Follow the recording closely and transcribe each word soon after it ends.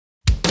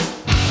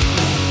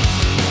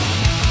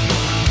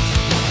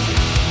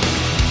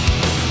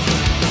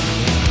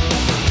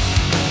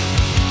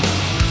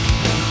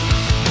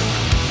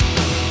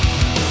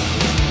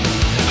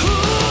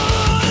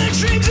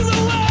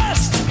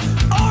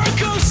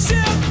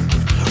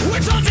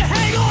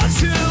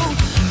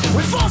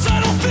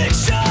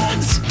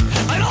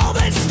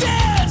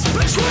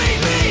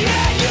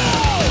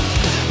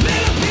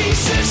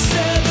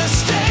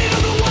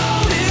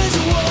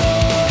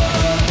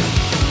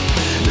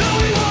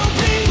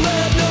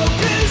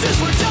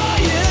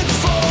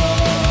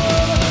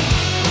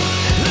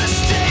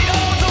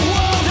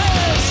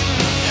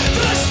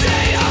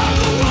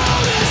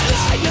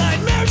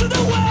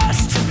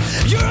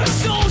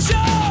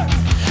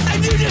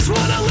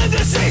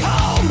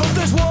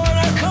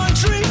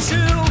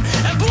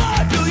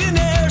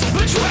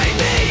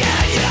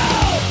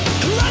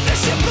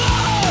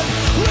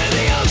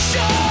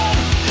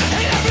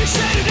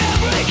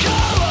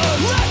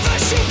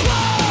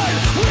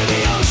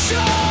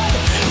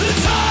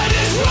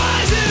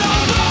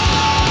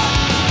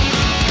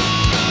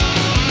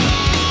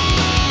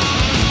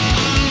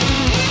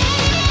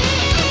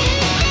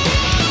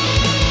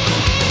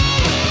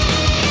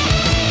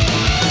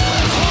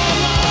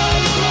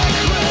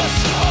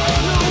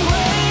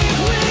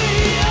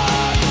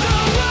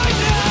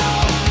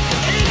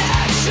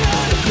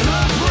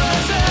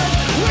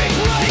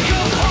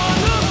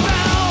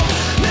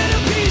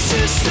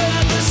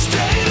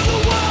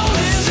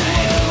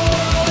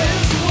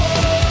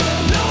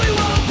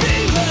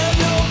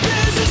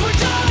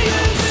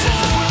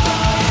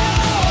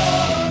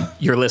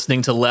You're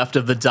listening to Left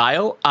of the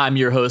Dial. I'm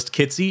your host,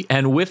 Kitsy,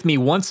 and with me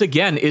once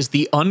again is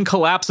the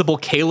uncollapsible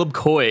Caleb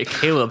Coy.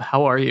 Caleb,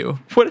 how are you?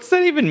 What does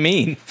that even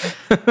mean?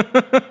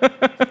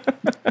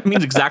 It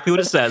means exactly what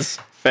it says.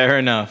 Fair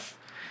enough.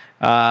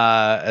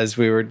 As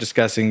we were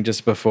discussing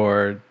just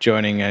before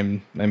joining,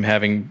 I'm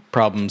having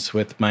problems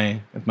with my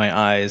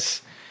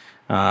eyes,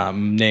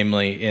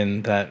 namely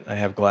in that I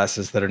have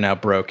glasses that are now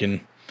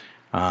broken.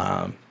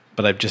 But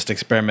I've just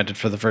experimented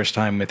for the first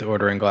time with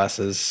ordering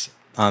glasses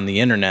on the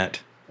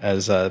internet,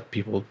 as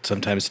people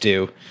sometimes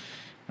do.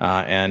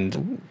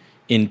 And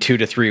in 2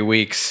 to 3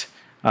 weeks,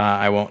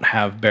 I won't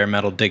have bare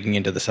metal digging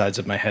into the sides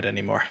of my head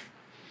anymore.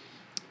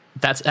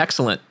 That's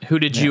excellent. Who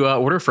did you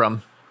order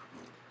from?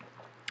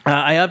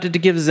 I opted to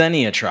give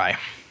Zenny a try.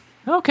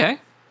 Okay.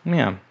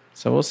 Yeah,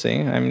 so we'll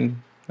see.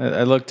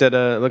 I looked at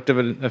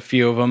a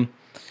few of them.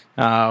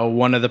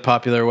 One of the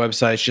popular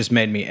websites just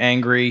made me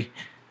angry.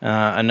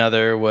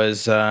 Another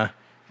was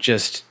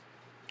just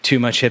too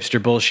much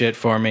hipster bullshit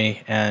for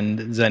me, and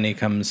Zenny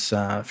comes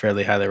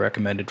fairly highly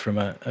recommended from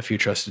a few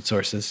trusted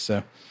sources.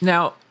 So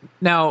Now,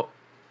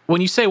 when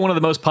you say one of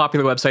the most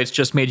popular websites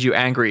just made you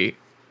angry,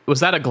 was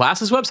that a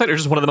glasses website or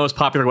just one of the most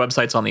popular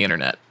websites on the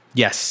internet?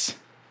 yes,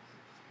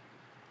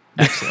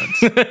 Excellent.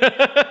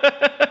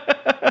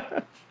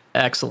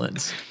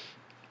 Excellent.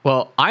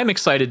 Well, I'm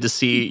excited to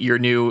see your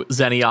new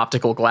Zenny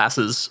optical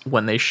glasses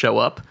when they show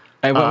up.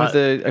 I went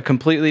with a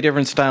completely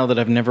different style that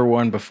I've never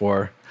worn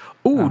before.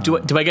 Ooh,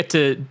 do I get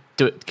to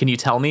do it? Can you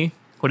tell me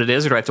what it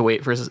is, or do I have to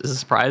wait for a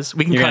surprise?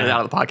 We can cut it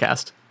out of the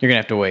podcast. You're gonna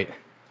have to wait.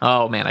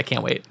 Oh man, I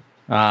can't wait.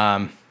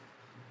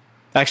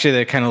 Actually,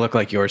 they kind of look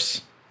like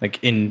yours, like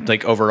in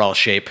overall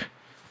shape.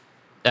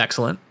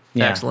 Excellent.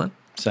 Yeah. Excellent.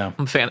 So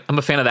I'm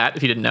a fan of that.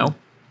 If you didn't know.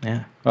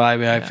 yeah. Well,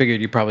 I figured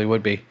you probably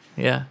would be.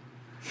 Yeah.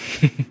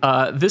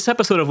 This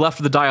episode of Left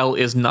of the Dial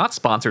is not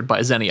sponsored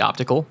by Zenny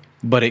Optical,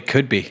 But it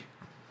could be.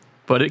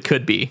 but it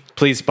could be.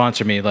 Please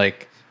sponsor me.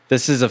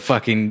 This is a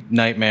fucking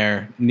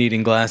nightmare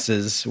needing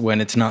glasses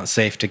when it's not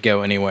safe to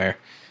go anywhere.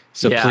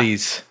 So Yeah.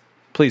 please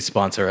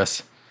sponsor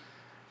us.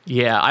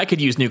 Yeah, I could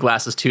use new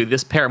glasses too.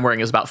 This pair I'm wearing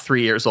is about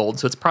 3 years old,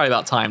 so it's probably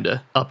about time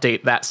to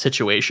update that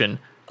situation.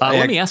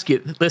 Let me ask you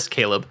this,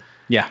 Caleb.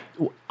 Yeah.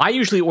 I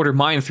usually order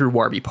mine through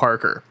Warby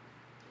Parker,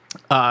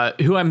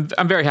 who I'm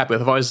very happy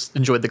with. I've always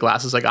enjoyed the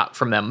glasses I got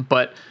from them.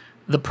 But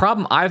the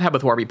problem I've had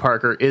with Warby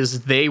Parker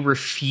is they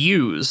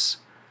refuse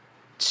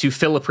to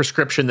fill a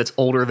prescription that's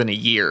older than a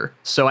year.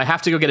 So I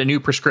have to go get a new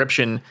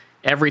prescription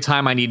every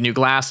time I need new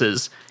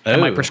glasses.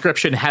 And my Oh.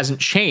 prescription hasn't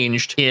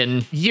changed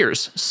in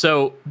years.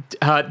 So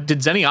did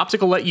Zenny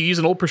Optical let you use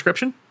an old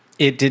prescription?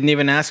 It didn't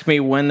even ask me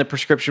when the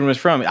prescription was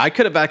from. I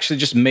could have actually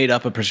just made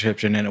up a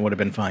prescription and it would have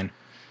been fine.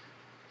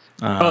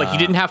 You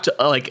didn't have to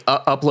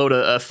upload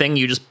a thing.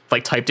 You just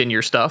typed in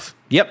your stuff.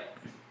 Yep.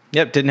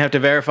 Didn't have to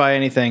verify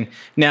anything.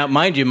 Now,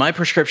 mind you, my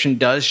prescription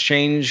does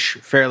change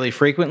fairly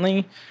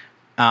frequently.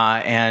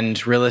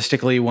 And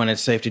realistically, when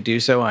it's safe to do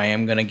so, I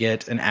am going to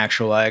get an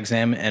actual eye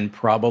exam and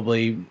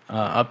probably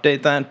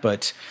update that.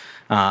 But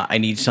I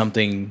need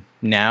something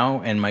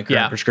now, and my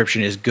current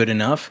prescription is good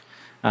enough.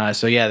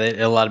 So yeah,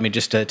 it allowed me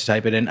just to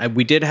type it in.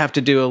 We did have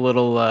to do a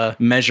little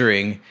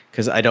measuring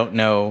because I don't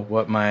know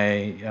what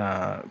my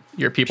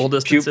Your pupil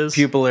distance is?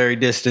 pupillary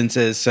distance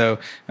is. So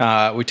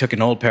we took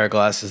an old pair of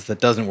glasses that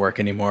doesn't work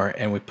anymore,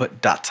 and we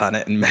put dots on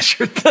it and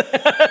measured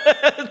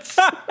that.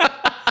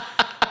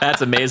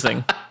 That's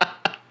amazing.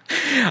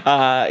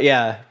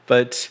 Yeah,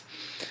 but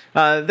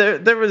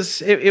there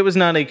was it was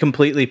not a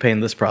completely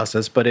painless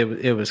process, but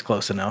it was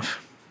close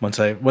enough. Once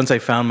I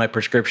found my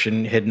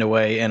prescription hidden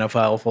away in a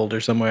file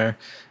folder somewhere,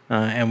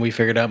 and we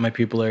figured out my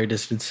pupillary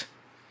distance.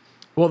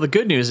 Well, the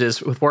good news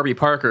is with Warby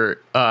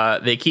Parker,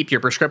 they keep your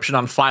prescription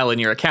on file in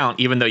your account,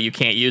 even though you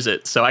can't use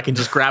it. So I can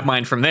just grab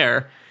mine from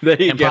there, There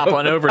you and go. pop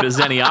on over to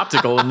Zenny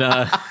Optical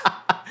and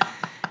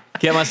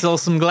get myself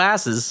some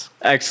glasses.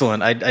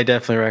 Excellent. I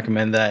definitely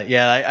recommend that.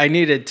 Yeah, I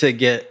needed to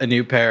get a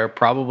new pair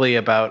probably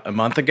about a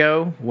month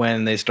ago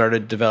when they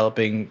started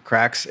developing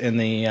cracks in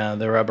the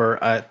rubber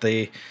at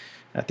the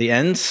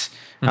ends,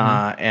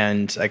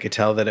 and I could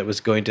tell that it was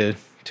going to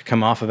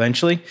come off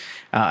eventually.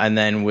 And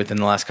then within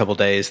the last couple of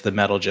days, the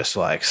metal just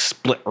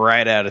split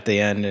right out at the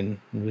end and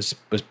was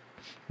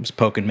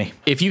poking me.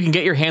 If you can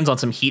get your hands on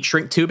some heat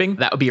shrink tubing,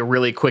 that would be a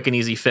really quick and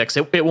easy fix.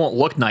 It won't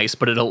look nice,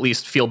 but it'll at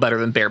least feel better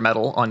than bare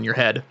metal on your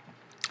head.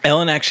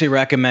 Ellen actually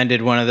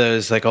recommended one of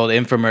those old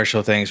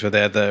infomercial things where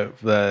they had the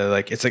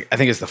I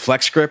think it's the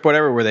Flex Grip,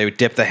 whatever, where they would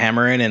dip the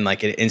hammer in and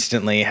it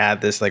instantly had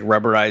this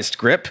rubberized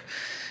grip.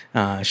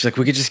 She's like,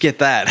 we could just get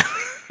that.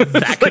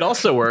 That could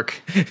also work.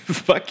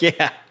 Fuck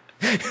yeah.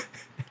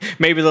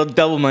 Maybe they'll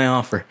double my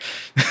offer.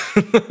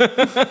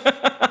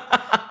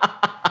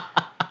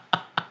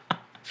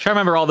 Try to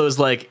remember all those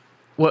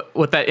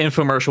what that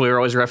infomercial we were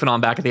always riffing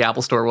on back at the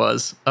Apple Store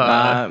was.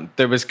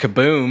 There was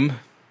Kaboom.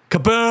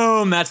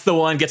 Kaboom! That's the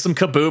one. Get some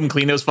Kaboom.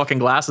 Clean those fucking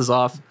glasses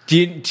off. Do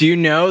you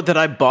know that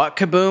I bought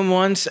Kaboom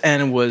once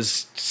and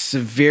was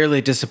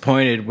severely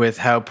disappointed with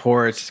how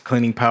poor its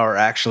cleaning power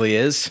actually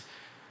is?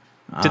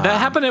 Did that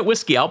happen at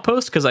Whiskey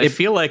Outpost? Because I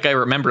feel like I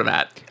remember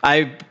that.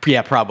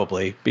 Yeah,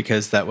 probably,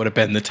 because that would have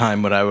been the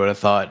time when I would have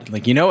thought,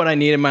 like, you know what I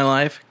need in my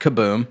life?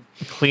 Kaboom.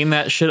 Clean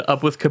that shit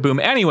up with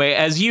Kaboom. Anyway,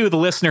 as you, the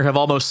listener, have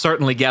almost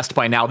certainly guessed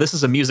by now, this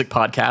is a music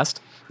podcast.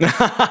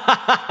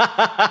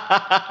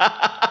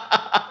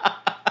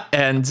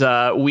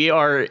 And we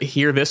are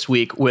here this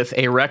week with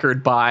a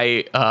record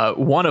by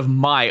one of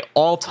my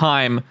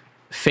all-time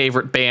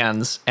favorite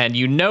bands. And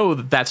you know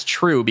that's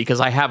true because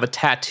I have a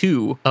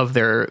tattoo of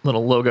their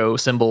little logo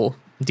symbol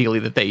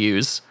dealie that they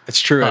use. It's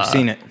true. I've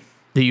seen it.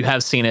 You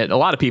have seen it. A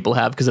lot of people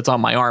have because it's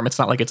on my arm. It's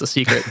not like it's a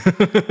secret.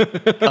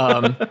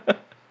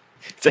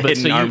 It's a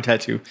hidden arm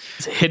tattoo.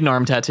 It's a hidden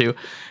arm tattoo.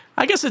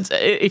 I guess it's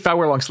if I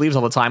wear long sleeves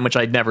all the time, which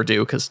I never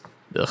do because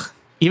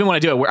even when I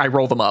do, I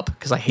roll them up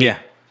because I hate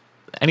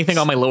anything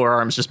on my lower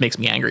arms just makes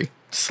me angry.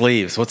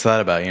 Sleeves. What's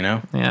that about, you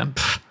know? Yeah.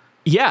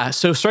 Yeah,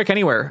 so Strike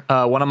Anywhere,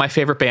 one of my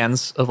favorite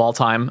bands of all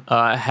time,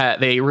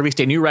 they released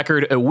a new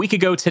record a week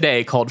ago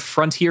today called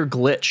Frontier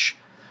Glitch.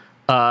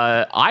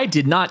 I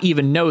did not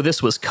even know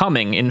this was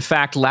coming. In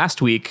fact,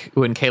 last week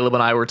when Caleb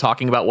and I were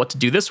talking about what to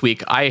do this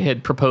week, I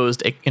had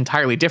proposed an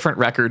entirely different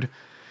record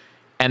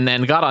and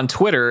then got on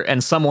Twitter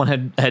and someone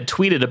had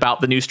tweeted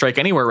about the new Strike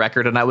Anywhere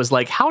record. And I was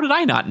like, how did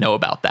I not know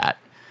about that?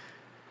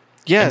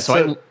 Yeah, and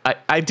so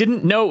I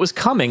didn't know it was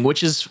coming,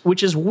 which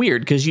is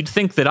weird because you'd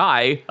think that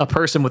I, a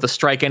person with a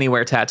Strike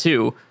Anywhere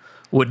tattoo,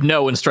 would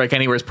know when Strike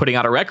Anywhere is putting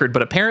out a record,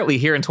 but apparently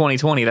here in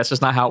 2020, that's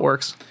just not how it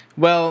works.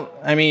 Well,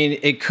 I mean,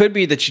 it could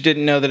be that you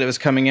didn't know that it was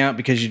coming out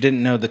because you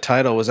didn't know the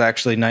title was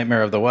actually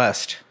Nightmare of the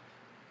West.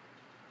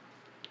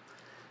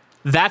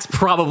 That's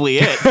probably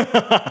it.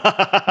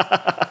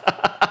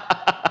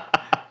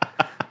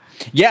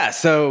 Yeah,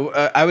 so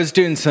I was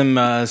doing some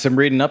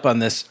reading up on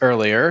this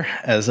earlier,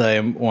 as I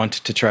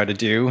wanted to try to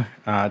do,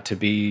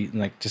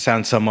 to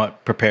sound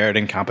somewhat prepared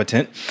and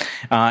competent.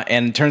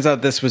 And it turns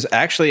out this was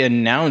actually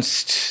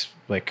announced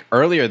like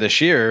earlier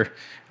this year,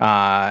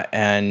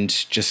 and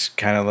just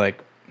kind of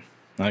like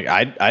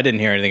I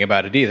didn't hear anything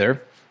about it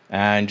either,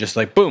 and just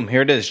like boom,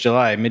 here it is,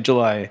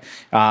 mid-July.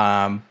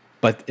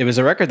 But it was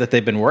a record that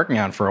they've been working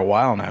on for a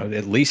while now,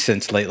 at least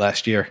since late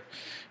last year.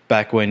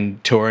 Back when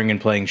touring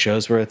and playing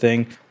shows were a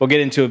thing. We'll get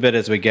into a bit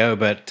as we go,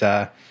 but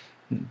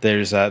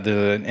there's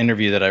an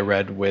interview that I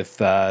read with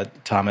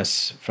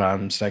Thomas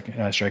from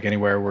Strike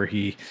Anywhere where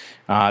he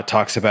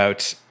talks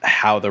about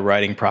how the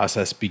writing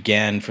process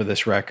began for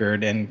this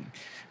record and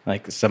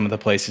like some of the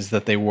places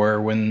that they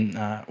were when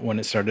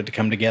it started to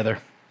come together.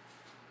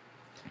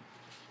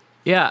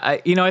 Yeah,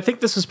 I think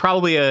this was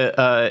probably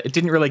it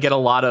didn't really get a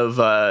lot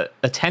of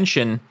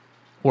attention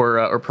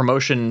or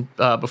promotion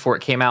before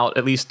it came out,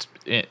 at least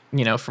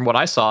from what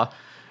I saw,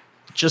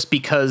 just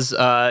because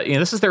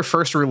this is their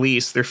first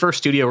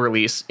studio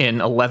release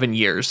in 11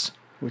 years,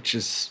 which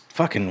is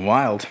fucking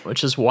wild.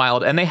 Which is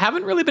wild, and they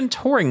haven't really been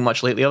touring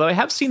much lately. Although I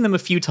have seen them a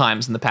few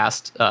times in the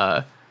past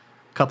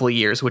couple of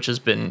years, which has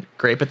been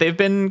great. But they've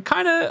been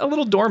kind of a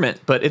little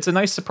dormant. But it's a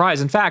nice surprise.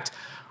 In fact,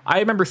 I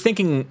remember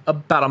thinking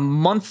about a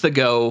month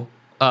ago,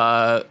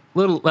 more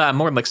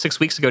than like 6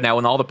 weeks ago now,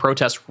 when all the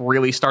protests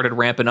really started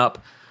ramping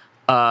up.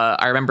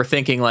 I remember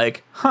thinking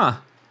like,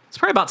 it's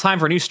probably about time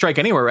for a new Strike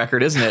Anywhere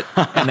record, isn't it?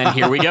 And then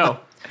here we go.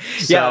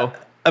 So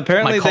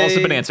apparently my calls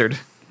have been answered.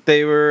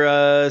 They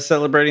were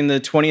celebrating the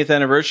 20th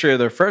anniversary of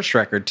their first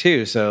record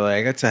too. So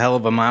like that's a hell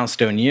of a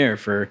milestone year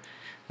for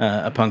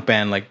a punk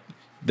band. Like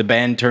the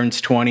band turns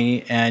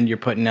 20 and you're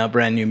putting out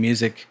brand new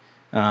music.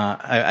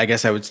 I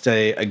guess I would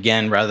say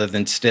again rather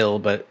than still,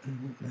 but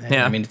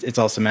I mean it's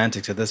all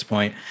semantics at this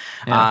point.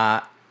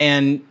 Yeah.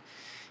 And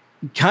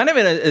kind of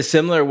in a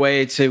similar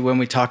way to when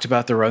we talked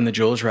about the Run the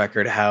Jewels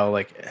record, how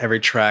like every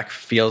track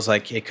feels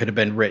like it could have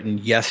been written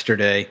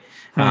yesterday.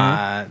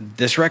 Mm-hmm.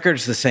 This record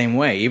is the same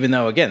way, even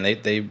though again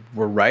they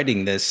were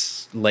writing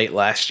this late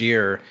last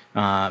year,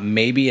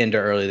 maybe into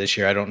early this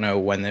year. I don't know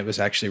when it was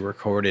actually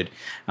recorded,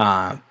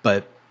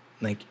 but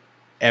like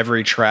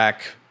every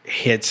track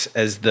hits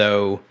as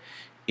though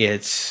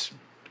it's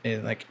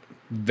like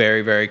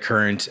very, very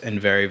current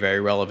and very, very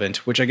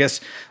relevant, which I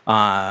guess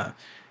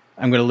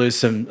I'm going to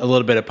lose a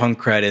little bit of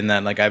punk cred in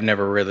that, like, I've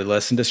never really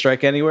listened to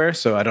Strike Anywhere,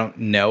 so I don't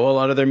know a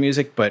lot of their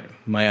music, but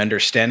my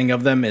understanding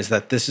of them is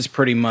that this is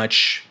pretty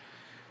much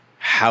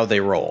how they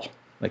roll.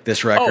 Like,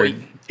 this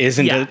record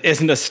isn't a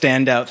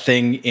standout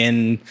thing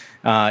in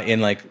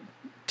like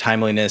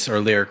timeliness or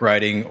lyric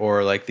writing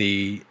or like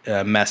the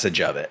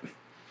message of it.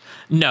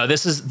 No,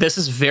 this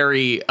is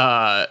very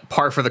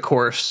par for the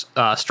course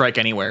Strike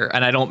Anywhere,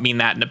 and I don't mean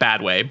that in a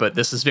bad way, but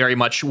this is very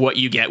much what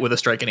you get with a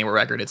Strike Anywhere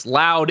record. It's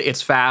loud,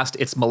 it's fast,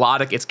 it's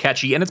melodic, it's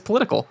catchy, and it's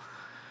political.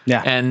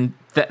 Yeah, and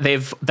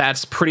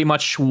that's pretty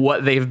much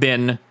what they've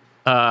been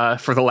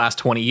for the last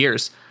 20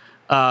 years.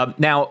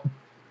 Now,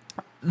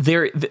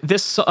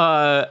 this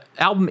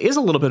album is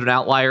a little bit of an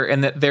outlier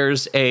in that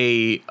there's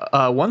a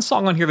one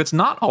song on here that's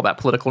not all that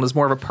political and is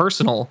more of a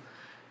personal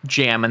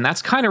jam, and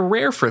that's kind of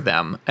rare for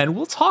them, and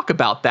we'll talk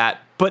about that.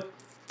 But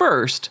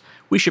first,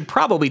 we should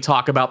probably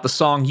talk about the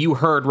song you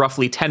heard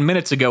roughly 10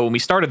 minutes ago when we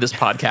started this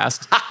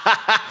podcast.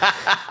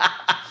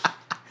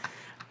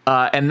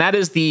 And that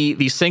is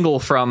the single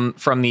from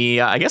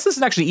the I guess this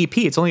is actually EP.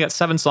 It's only got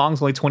 7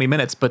 songs, only 20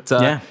 minutes, but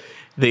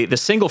the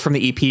single from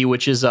the EP,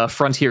 which is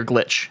Frontier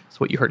Glitch, is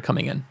what you heard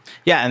coming in.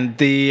 Yeah, and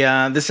the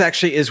this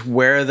actually is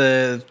where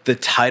the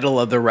title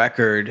of the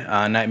record,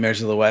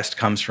 Nightmares of the West,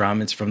 comes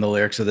from. It's from the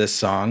lyrics of this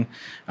song.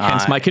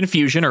 Hence my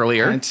confusion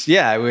earlier. Which,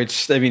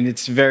 I mean,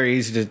 it's very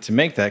easy to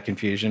make that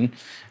confusion.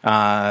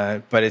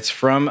 But it's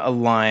from a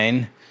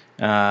line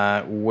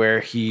where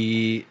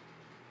he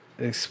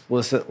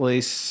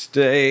explicitly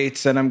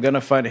states, and I'm going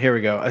to find it. Here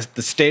we go.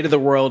 The state of the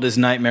world is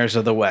nightmares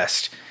of the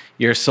West.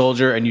 You're a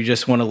soldier and you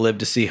just want to live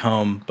to see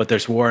home, but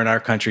there's war in our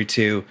country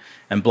too,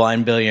 and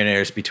blind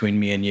billionaires between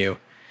me and you.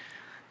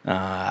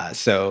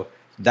 So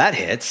that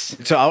hits.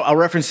 So I'll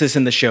reference this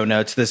in the show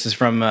notes. This is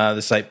from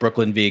the site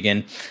Brooklyn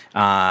Vegan,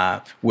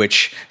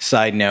 which,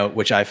 side note,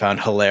 which I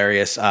found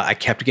hilarious. I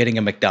kept getting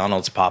a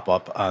McDonald's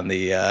pop-up on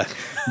the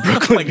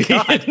Brooklyn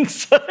Vegan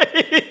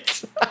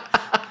site.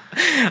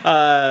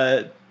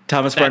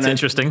 Thomas Barnett. That's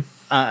interesting.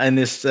 In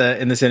this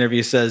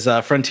interview says,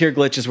 Frontier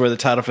Glitch is where the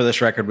title for this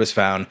record was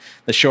found,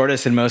 the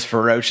shortest and most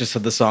ferocious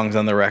of the songs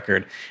on the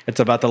record. It's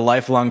about the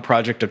lifelong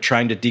project of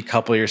trying to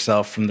decouple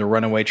yourself from the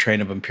runaway train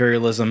of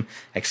imperialism,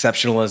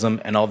 exceptionalism,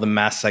 and all the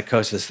mass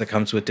psychosis that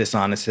comes with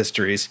dishonest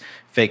histories,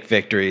 fake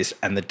victories,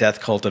 and the death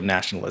cult of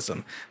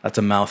nationalism. That's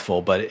a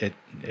mouthful, but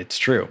it's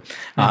true.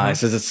 It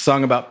says it's a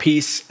song about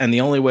peace, and the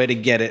only way to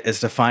get it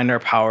is to find our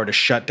power to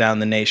shut down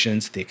the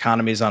nations, the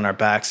economies on our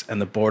backs, and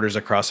the borders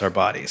across our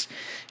bodies.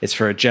 It's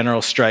for a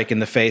general strike in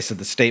the face of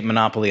the state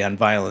monopoly on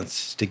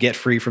violence, to get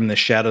free from the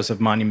shadows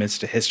of monuments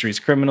to history's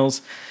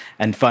criminals,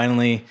 and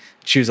finally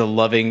choose a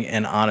loving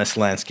and honest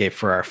landscape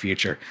for our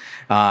future.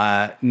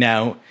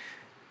 Now,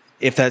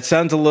 if that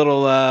sounds a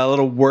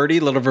little wordy,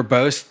 a little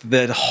verbose,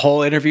 the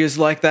whole interview is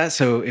like that.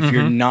 So if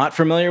you're not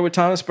familiar with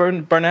Thomas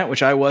Barnett,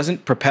 which I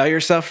wasn't, prepare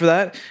yourself for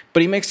that.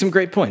 But he makes some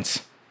great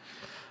points.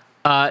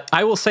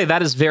 I will say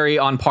that is very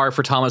on par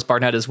for Thomas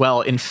Barnett as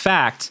well. In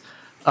fact,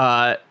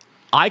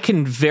 I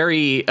can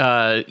very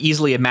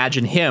easily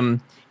imagine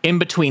him in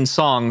between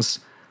songs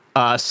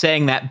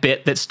saying that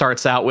bit that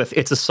starts out with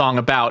 "It's a song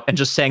about," and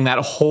just saying that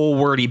whole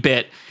wordy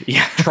bit,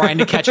 trying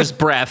to catch his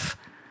breath,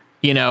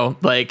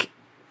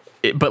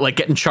 but like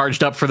getting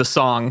charged up for the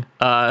song.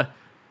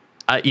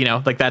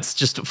 Like that's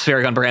just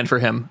very on brand for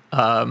him,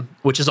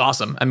 which is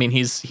awesome. I mean,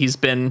 he's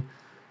been,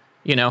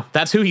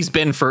 that's who he's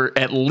been for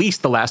at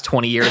least the last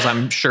 20 years.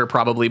 I'm sure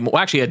probably more.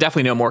 Actually, I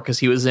definitely know more because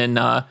he was in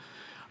a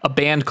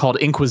band called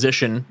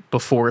Inquisition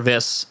before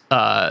this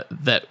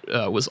that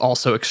was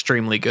also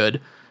extremely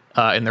good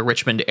in the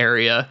Richmond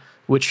area,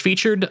 which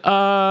featured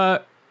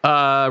Rob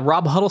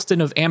Huddleston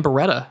of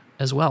Amberetta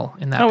as well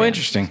in that band.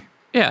 Interesting.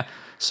 Yeah.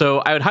 So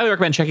I would highly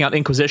recommend checking out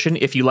Inquisition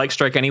if you like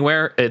Strike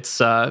Anywhere. It's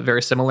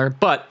very similar,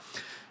 but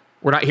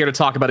we're not here to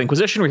talk about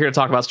Inquisition. We're here to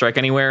talk about Strike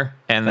Anywhere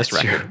and this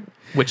record,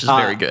 which is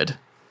very good.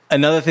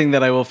 Another thing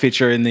that I will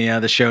feature in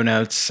the show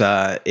notes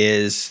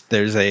is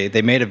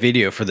they made a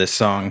video for this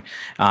song,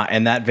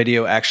 and that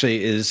video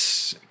actually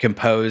is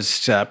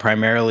composed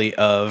primarily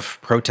of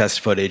protest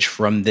footage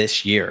from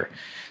this year.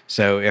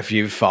 So if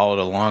you've followed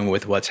along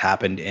with what's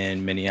happened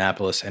in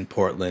Minneapolis and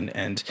Portland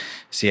and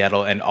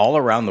Seattle and all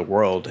around the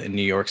world, in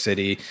New York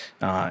City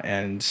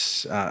and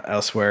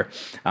elsewhere,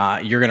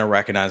 you're going to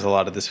recognize a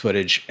lot of this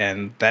footage.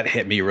 And that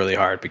hit me really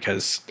hard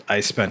because I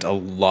spent a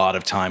lot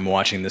of time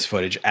watching this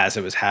footage as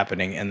it was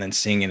happening, and then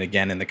seeing it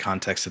again in the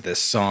context of this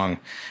song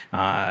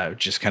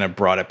just kind of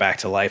brought it back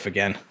to life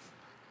again.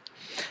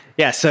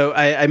 Yeah, so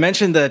I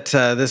mentioned that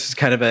this is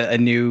kind of a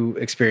new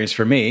experience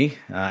for me,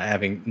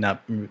 having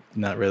not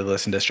really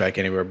listened to Strike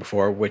Anywhere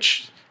before,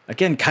 which,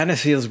 again, kind of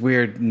feels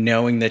weird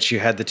knowing that you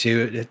had the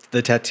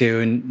tattoo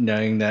and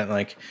knowing that,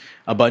 like,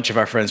 a bunch of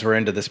our friends were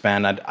into this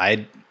band.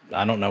 I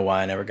don't know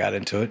why I never got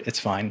into it. It's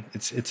fine.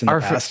 It's in the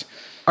past.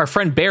 Our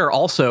friend Bear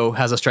also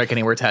has a Strike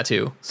Anywhere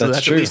tattoo. So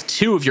that's true. At least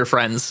 2 of your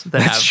friends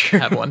that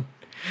have one.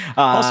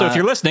 Also, if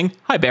you're listening,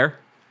 hi, Bear.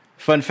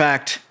 Fun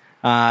fact.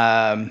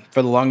 For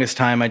the longest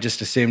time, I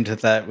just assumed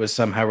that was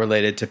somehow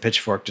related to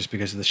Pitchfork just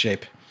because of the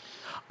shape.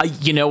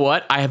 You know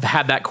what? I have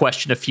had that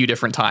question a few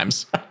different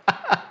times.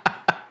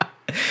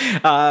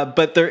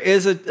 But there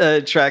is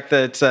a track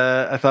that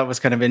I thought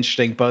was kind of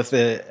interesting, both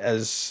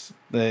as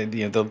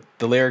the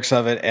lyrics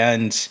of it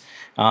and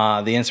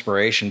the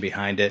inspiration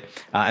behind it,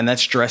 and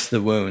that's "Dress the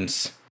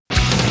Wounds."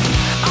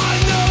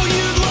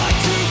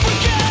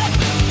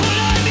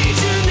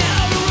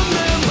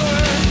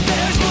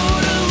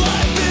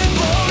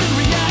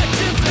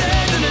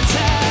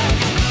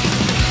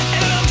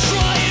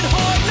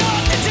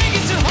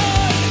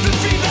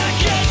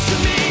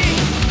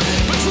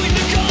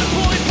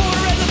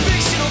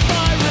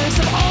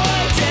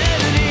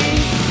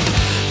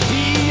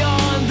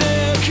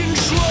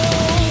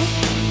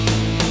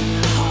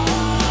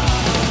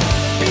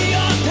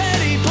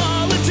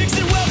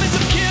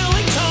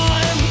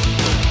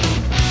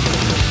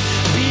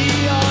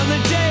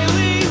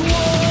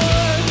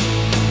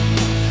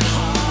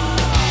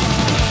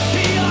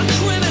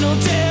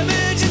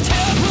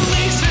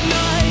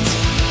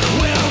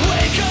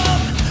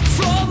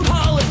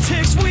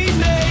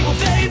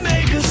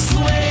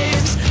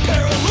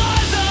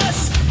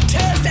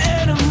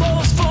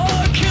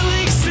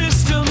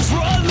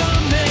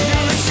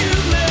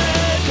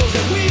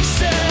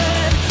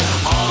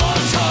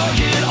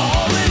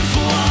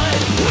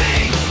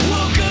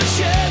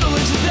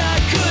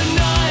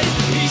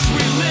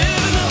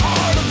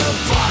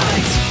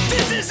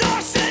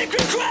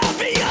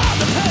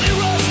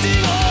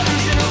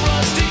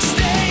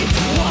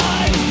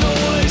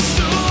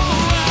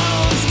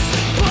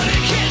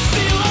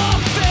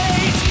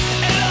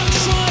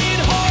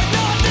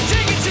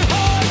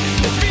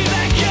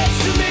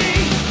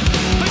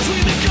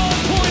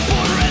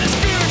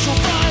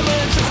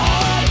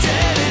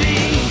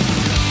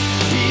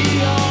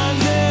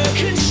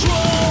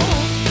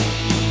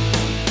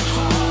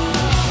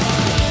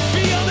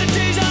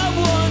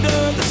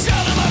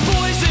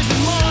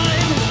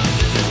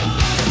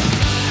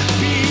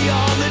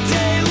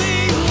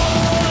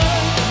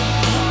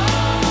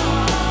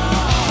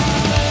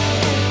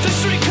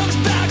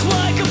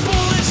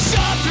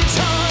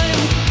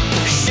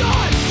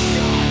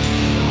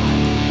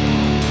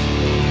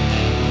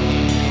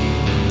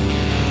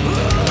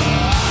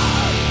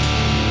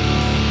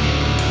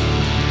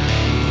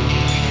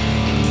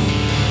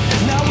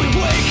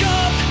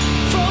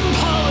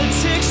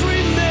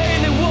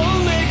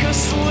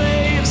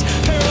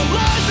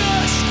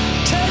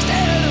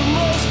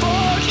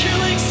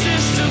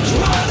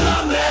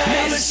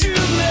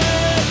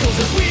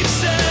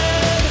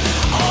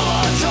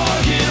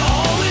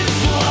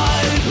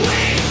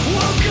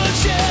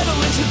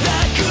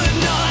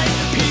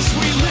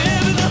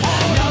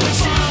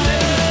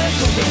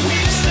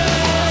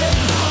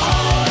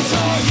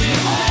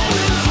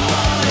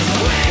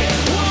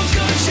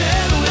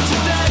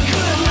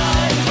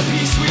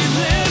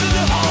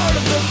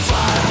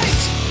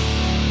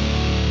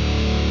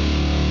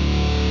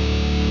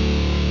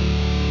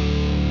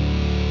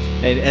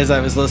 And as I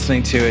was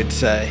listening to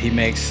it, he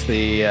makes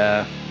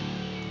the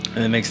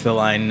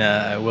line,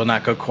 "Will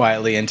not go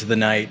quietly into the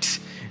night,"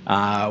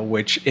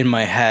 which in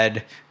my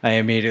head I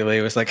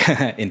immediately was like,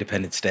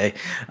 Independence Day.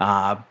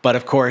 But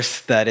of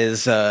course, that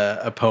is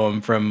a poem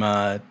from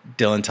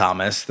Dylan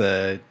Thomas.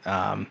 The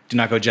 "Do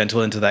Not Go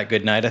Gentle into That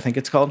Good Night," I think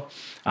it's called,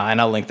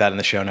 and I'll link that in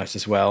the show notes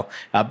as well.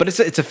 But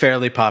it's a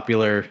fairly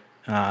popular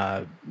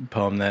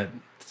poem that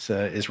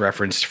is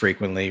referenced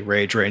frequently.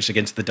 Rage raged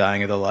against the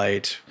dying of the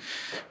light,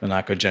 will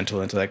not go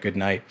gentle into that good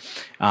night.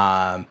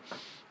 And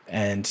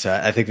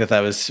I think that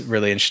was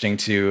really interesting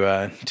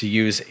to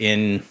use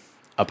in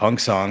a punk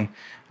song,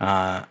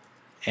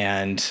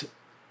 and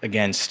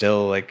again,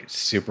 still like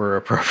super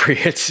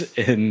appropriate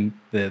in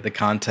the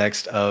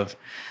context of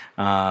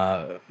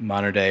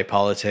modern day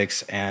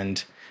politics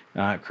and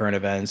current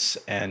events,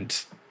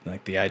 and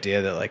like the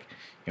idea that like,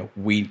 you know,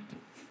 we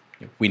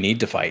need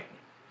to fight.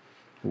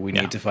 We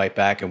need to fight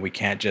back, and we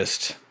can't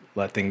just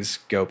let things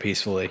go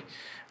peacefully.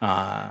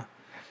 And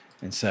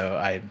so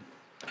I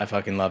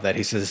fucking love that.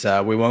 He says,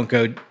 "We won't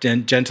go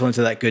gentle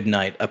into that good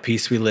night. A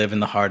peace we live in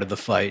the heart of the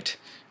fight.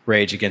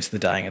 Rage against the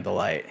dying of the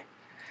light."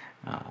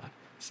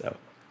 So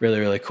really,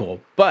 really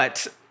cool.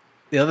 But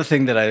the other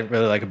thing that I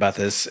really like about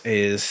this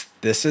is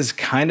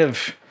kind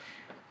of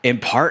in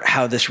part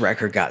how this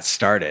record got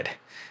started.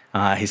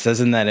 He says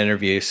in that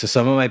interview, "So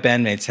some of my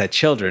bandmates had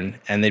children,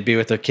 and they'd be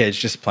with their kids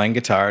just playing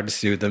guitar to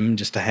soothe them,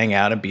 just to hang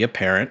out and be a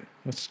parent."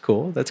 That's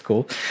cool. That's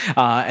cool.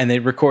 And they'd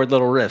record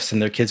little riffs,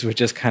 and their kids would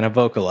just kind of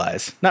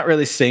vocalize. Not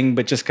really sing,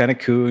 but just kind of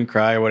coo and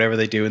cry or whatever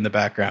they do in the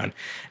background.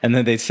 And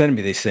then they'd send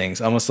me these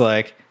things, almost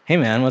like, "Hey,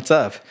 man, what's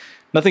up?"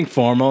 Nothing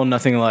formal,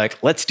 nothing like,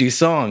 "Let's do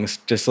songs."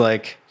 Just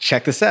like,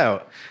 "Check this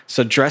out."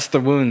 So Dress the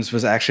Wounds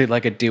was actually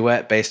like a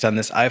duet based on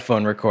this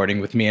iPhone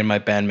recording with me and my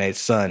bandmate's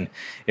son.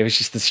 It was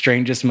just the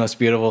strangest, most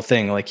beautiful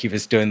thing. Like, he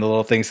was doing the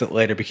little things that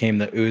later became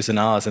the oohs and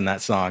ahs in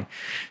that song.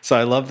 So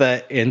I love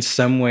that in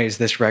some ways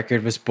this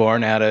record was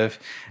born out of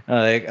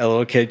like a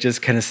little kid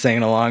just kind of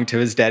singing along to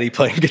his daddy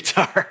playing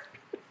guitar.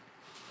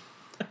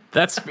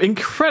 That's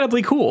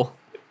incredibly cool.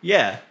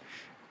 Yeah.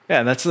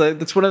 Yeah, that's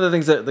one of the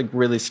things that like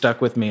really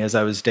stuck with me as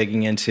I was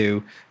digging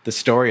into the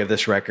story of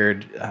this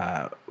record,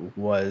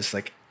 was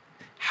like,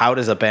 how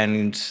does a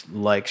band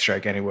like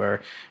Strike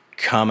Anywhere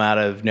come out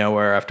of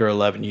nowhere after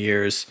 11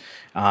 years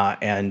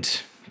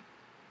and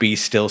be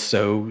still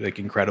so like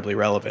incredibly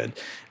relevant?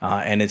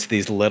 And it's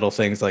these little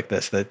things like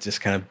this that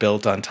just kind of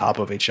built on top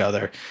of each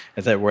other,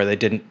 where they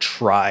didn't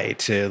try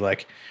to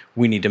like,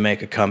 we need to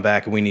make a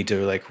comeback and we need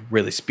to like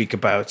really speak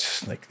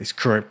about like these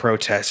current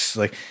protests.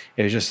 Like,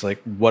 it was just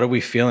like, what are we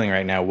feeling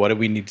right now? What do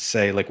we need to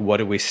say? Like, what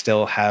do we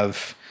still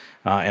have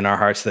in our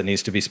hearts that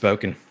needs to be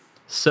spoken?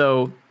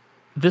 So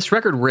this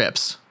record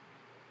rips.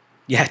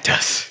 Yeah, it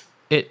does.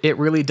 It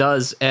really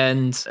does.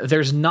 And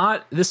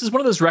this is one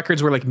of those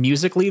records where like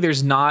musically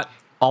there's not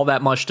all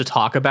that much to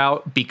talk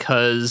about,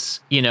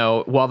 because, you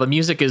know, while the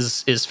music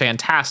is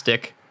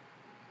fantastic,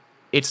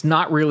 it's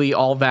not really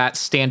all that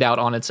stand out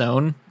on its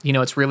own. You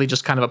know, it's really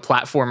just kind of a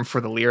platform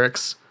for the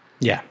lyrics.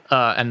 Yeah.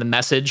 And the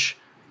message.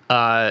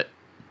 And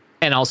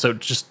also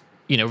just,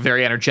 you know,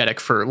 very energetic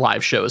for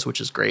live shows, which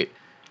is great.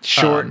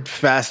 Short,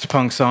 fast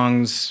punk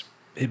songs,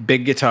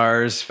 big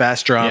guitars,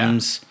 fast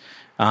drums.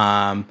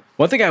 Yeah.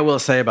 One thing I will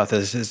say about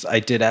this is I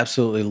did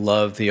absolutely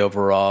love the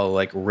overall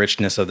like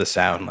richness of the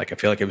sound. Like, I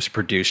feel like it was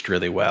produced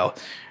really well.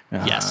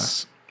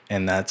 Yes.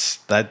 And that's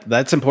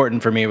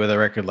important for me with a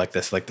record like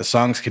this. Like, the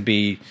songs could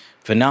be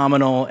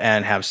phenomenal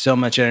and have so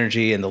much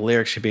energy, and the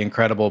lyrics should be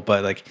incredible,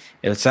 but like,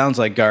 if it sounds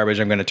like garbage,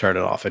 I'm going to turn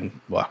it off and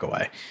walk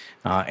away.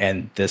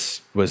 And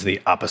this was the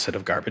opposite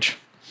of garbage.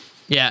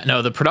 Yeah,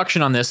 no, the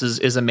production on this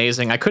is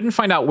amazing. I couldn't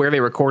find out where they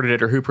recorded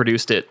it or who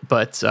produced it,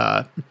 but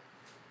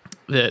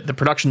the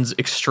production's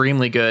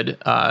extremely good,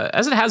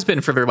 as it has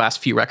been for their last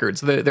few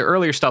records. The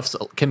earlier stuff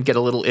can get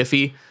a little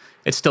iffy.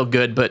 It's still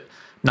good, but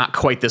not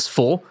quite this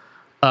full.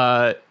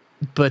 Yeah,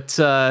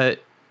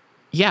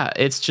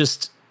 it's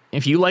just,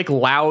 if you like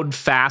loud,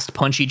 fast,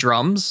 punchy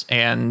drums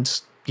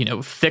and, you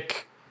know,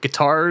 thick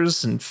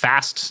guitars and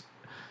fast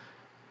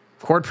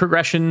chord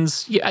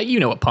progressions, yeah, you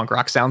know what punk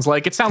rock sounds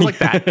like. It sounds like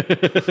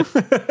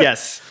that.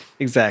 Yes,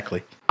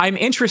 exactly. I'm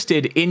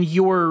interested in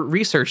your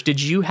research.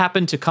 Did you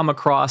happen to come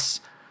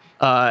across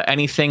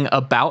anything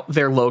about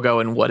their logo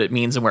and what it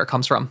means and where it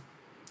comes from?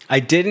 I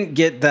didn't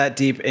get that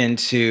deep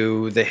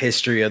into the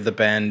history of the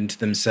band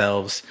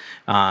themselves.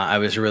 I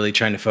was really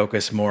trying to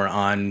focus more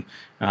on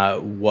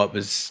what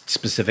was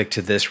specific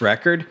to this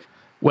record.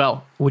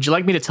 Well, would you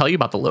like me to tell you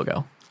about the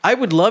logo? I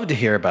would love to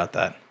hear about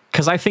that.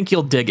 Because I think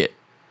you'll dig it.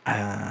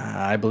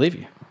 I believe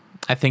you.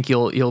 I think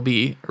you'll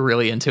be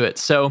really into it.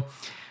 So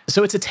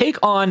it's a take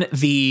on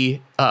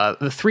the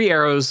Three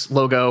Arrows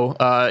logo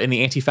in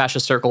the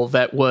anti-fascist circle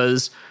that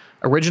was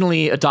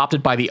originally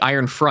adopted by the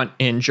Iron Front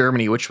in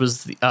Germany, which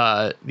was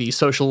the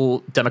Social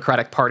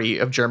Democratic Party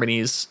of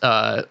Germany's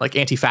like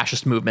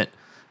anti-fascist movement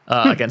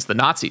against the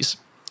Nazis.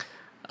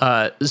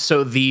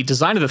 So the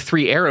design of the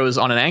three arrows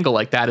on an angle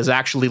like that is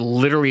actually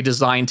literally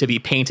designed to be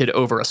painted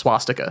over a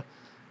swastika.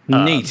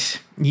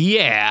 Neat.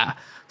 Yeah.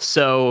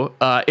 So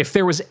if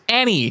there was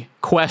any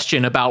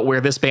question about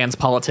where this band's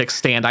politics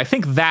stand, I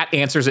think that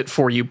answers it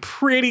for you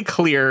pretty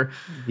clear.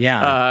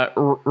 Yeah.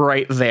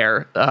 Right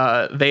there.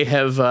 They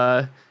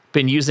have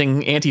been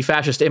using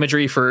anti-fascist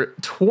imagery for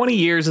 20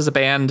 years as a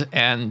band,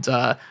 and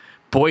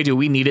boy, do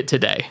we need it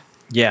today.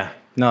 Yeah.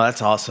 No,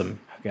 that's awesome.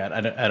 God,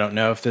 I don't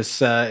know if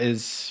this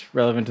is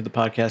relevant to the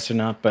podcast or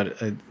not, but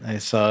I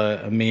saw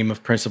a meme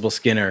of Principal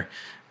Skinner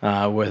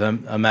with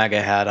a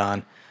MAGA hat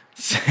on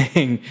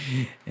saying,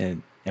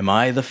 am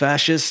I the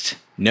fascist?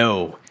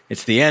 No,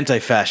 it's the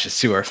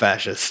anti-fascists who are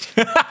fascist.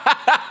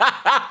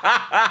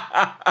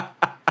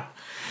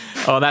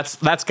 Oh,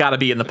 that's got to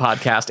be in the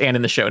podcast and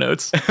in the show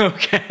notes.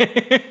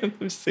 Okay.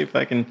 Let's see if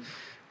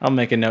I'll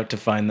make a note to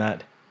find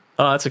that.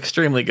 Oh, that's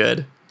extremely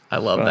good. I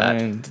love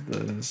Find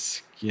that. the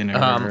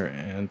Skinner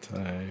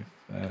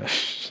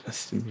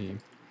anti-fascist meme.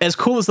 As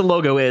cool as the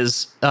logo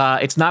is,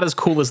 it's not as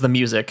cool as the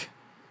music.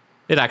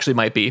 It actually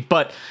might be,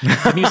 but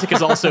the music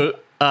is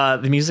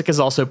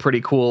also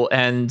pretty cool.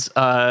 And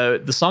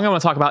the song I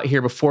want to talk about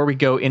here before we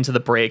go into the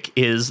break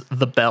is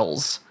The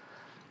Bells.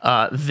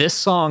 This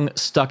song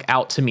stuck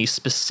out to me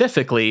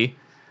specifically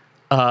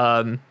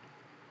for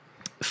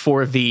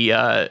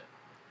the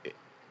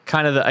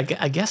kind of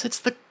I guess it's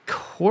the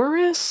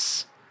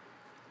chorus.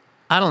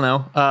 I don't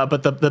know,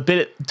 but the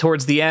bit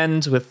towards the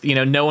end with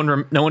no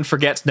one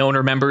forgets, no one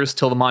remembers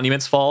till the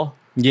monuments fall.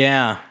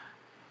 Yeah,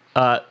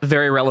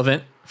 very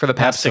relevant for the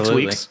past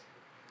Absolutely. 6 weeks,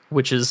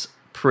 which is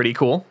pretty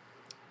cool.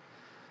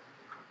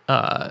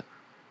 Yeah,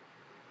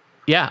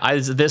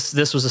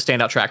 this was a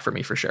standout track for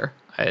me for sure.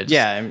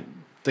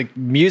 Like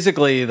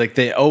musically, like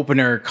the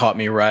opener caught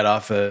me right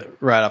off the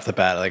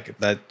bat. Like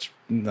that,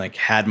 like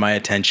had my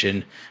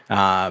attention.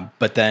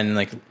 But then,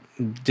 like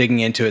digging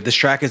into it, this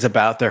track is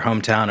about their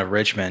hometown of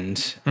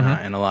Richmond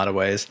in a lot of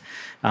ways.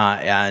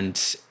 And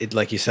it,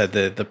 like you said,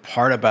 the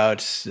part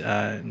about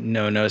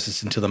no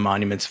notice until the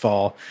monuments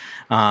fall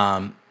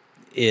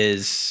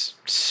is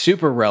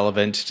super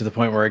relevant to the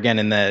point where, again,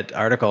 in that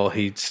article,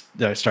 he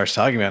starts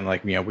talking about,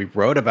 like, we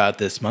wrote about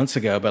this months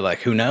ago, but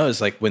like, who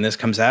knows, like when this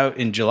comes out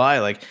in July,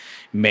 like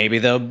maybe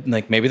they'll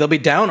be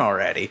down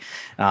already.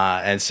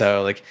 And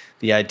so like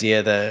the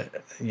idea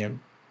that,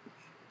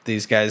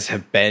 these guys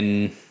have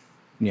been,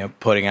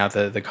 putting out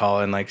the call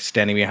and like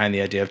standing behind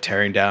the idea of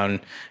tearing down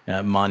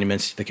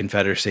monuments to the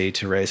Confederacy,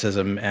 to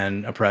racism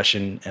and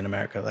oppression in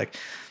America. Like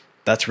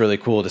that's really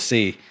cool to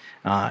see.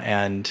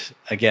 And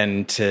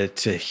again, to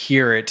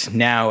hear it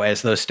now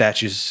as those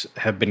statues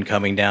have been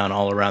coming down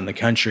all around the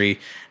country,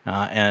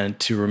 and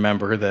to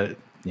remember that,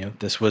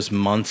 this was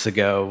months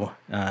ago,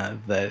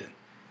 that,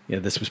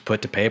 this was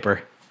put to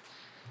paper.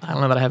 I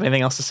don't know that I have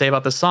anything else to say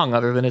about this song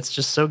other than it's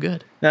just so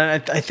good. I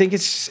think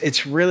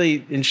it's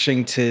really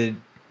interesting to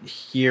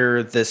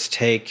hear this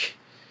take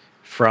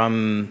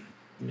from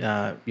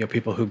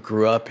people who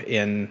grew up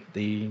in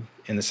the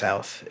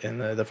South, in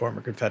the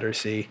former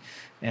Confederacy,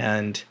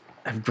 and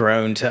have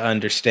grown to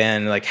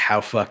understand like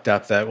how fucked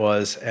up that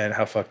was and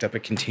how fucked up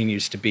it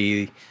continues to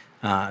be,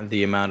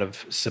 the amount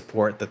of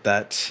support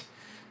that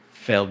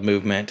failed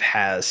movement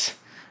has,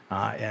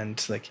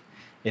 and like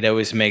it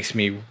always makes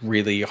me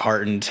really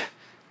heartened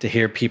to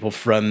hear people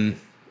from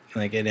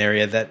like an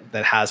area that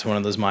has one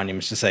of those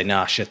monuments to say,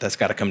 nah, shit, that's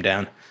got to come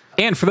down.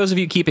 And for those of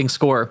you keeping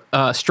score,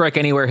 Strike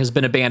Anywhere has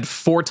been a band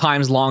 4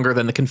 times longer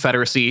than the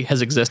Confederacy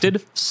has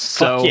existed.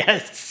 So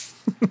yes.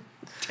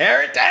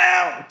 Tear it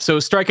down. So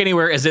Strike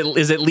Anywhere is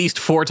at least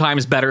 4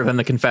 times better than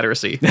the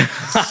Confederacy.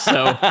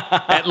 So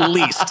at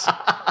least.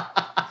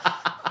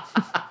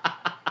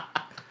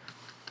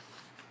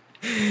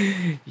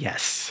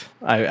 Yes.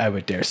 I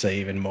would dare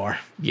say even more.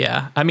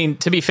 Yeah. I mean,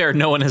 to be fair,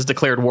 no one has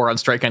declared war on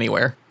Strike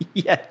Anywhere.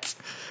 Yet.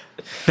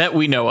 That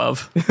we know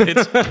of.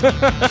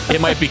 It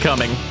might be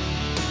coming.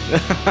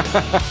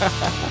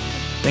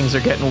 Things are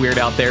getting weird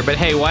out there. But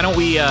hey, why don't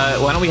we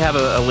have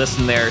a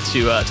listen there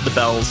to the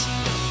Bells?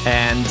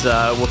 And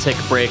we'll take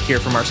a break here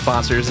from our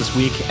sponsors this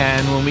week.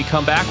 And when we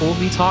come back, we'll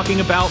be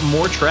talking about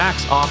more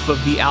tracks off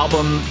of the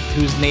album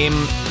whose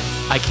name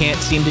I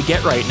can't seem to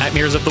get right,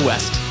 Nightmares of the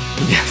West.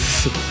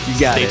 Yes, you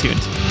got it. Stay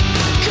tuned.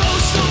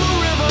 Coastal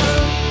river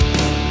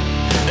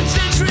and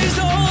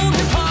centuries-old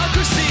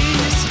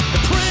hypocrisies.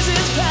 The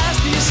prisons past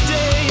the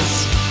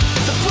estates.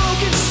 The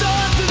broken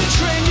sun through the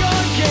train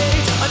yard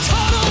gates. A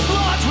tunnel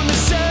blocked when the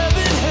 7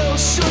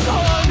 hills shook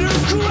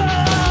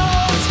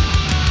underground.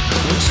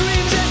 With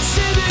dreams and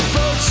civic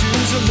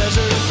virtues of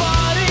measured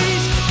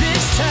bodies.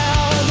 This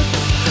town,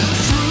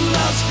 through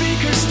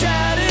loudspeaker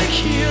static,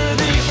 hear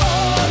the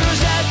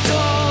orders at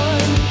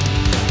dawn.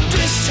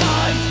 This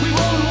time we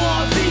won't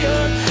walk the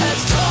earth as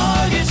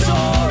targets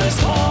or as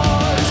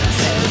pawns. And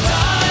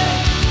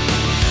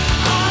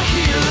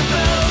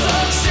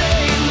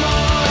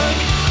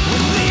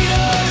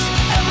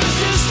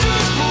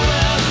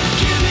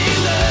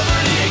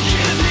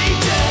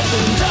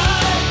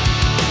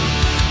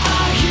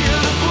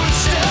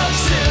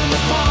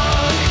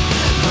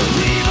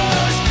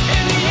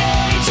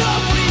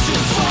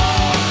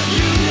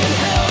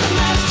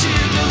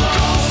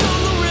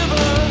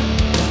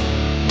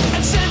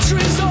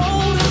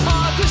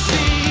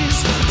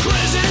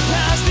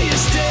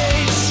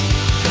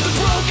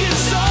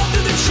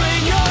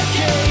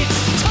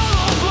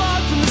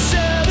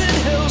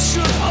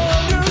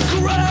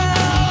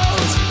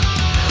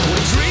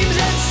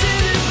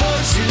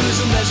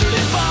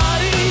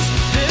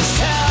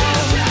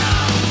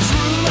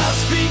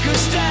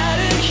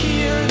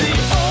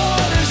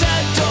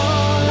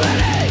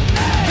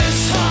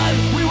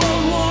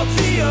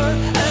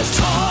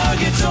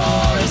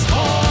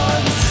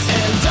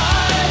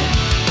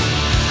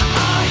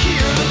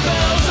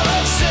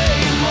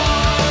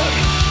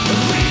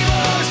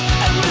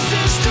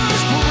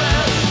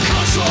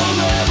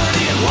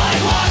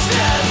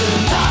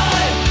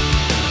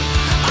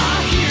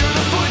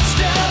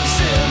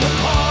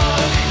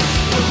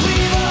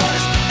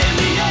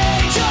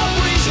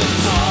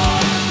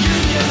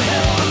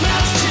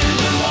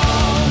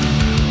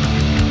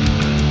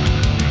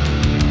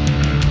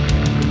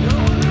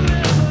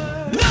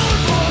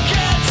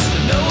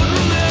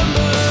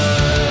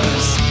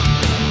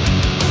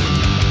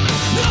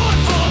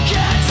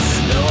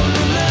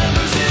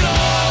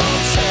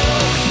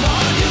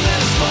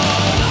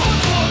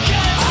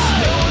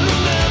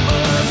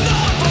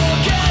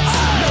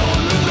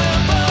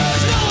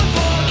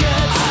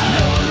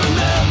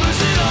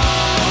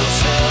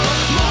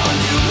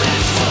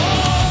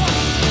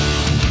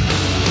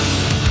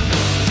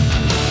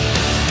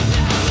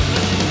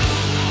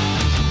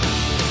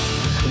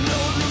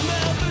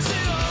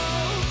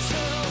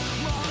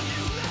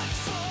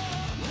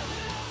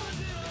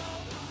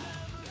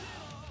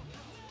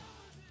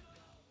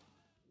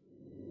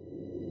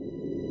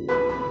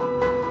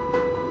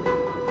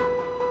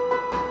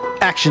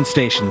Action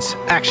stations,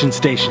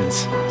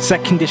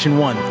 set condition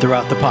 1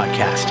 throughout the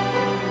podcast.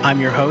 I'm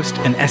your host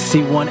and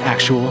SC1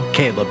 actual,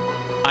 Caleb.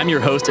 I'm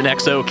your host and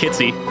XO,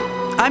 Kitsy.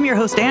 I'm your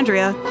host,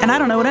 Andrea, and I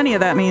don't know what any of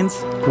that means.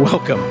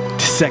 Welcome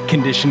to Set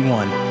Condition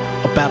 1,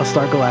 a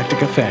Battlestar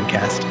Galactica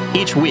fancast.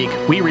 Each week,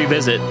 we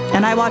revisit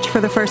And I watch for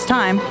the first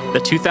time. the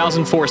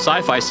 2004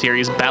 sci-fi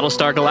series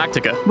Battlestar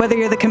Galactica. Whether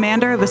you're the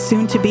commander of a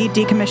soon-to-be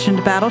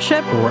decommissioned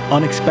battleship, Or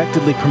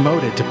unexpectedly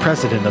promoted to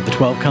president of the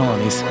 12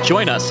 colonies.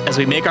 Join us as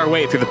we make our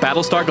way through the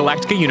Battlestar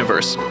Galactica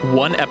universe,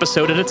 one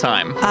episode at a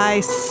time.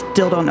 I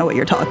still don't know what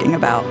you're talking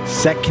about.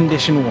 Set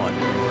Condition 1,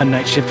 a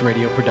night shift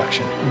radio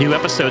production. New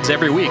episodes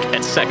every week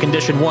at Set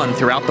Condition 1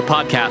 throughout the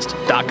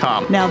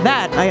podcast.com. Now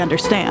that I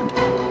understand.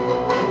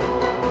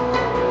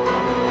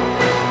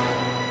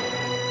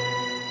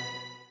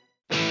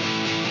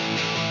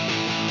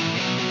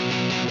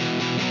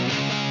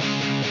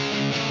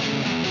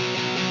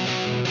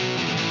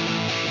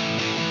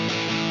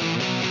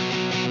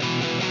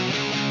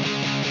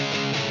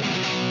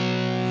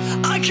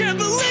 I can't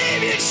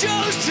believe you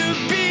chose to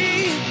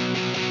be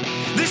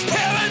this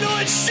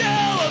paranoid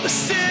shell of a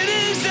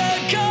citizen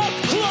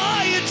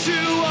compliant to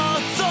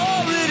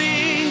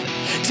authority,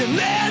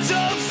 demands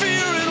of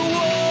fear and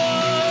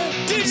war.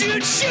 Did you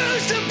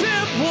choose to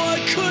pimp what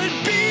could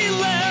be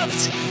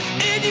left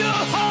in your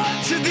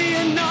heart to the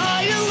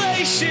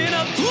annihilation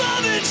of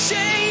love and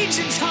change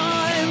in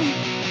time?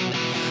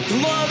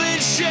 Love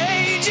and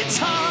change in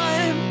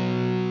time.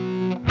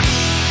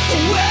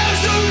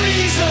 Where's the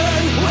reason?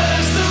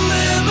 Where's the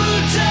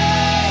liberty?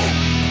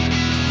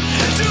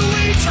 Do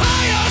we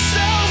tie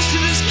ourselves to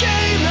this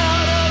game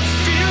out of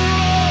fear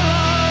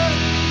or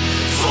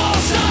a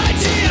false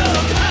idea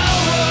of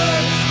power?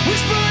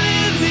 Whispered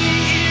in the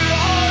ear,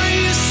 are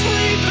you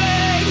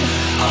sleeping?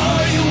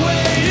 Are you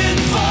waiting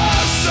for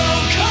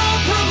some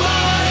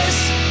compromise?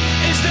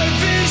 Is there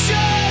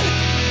vision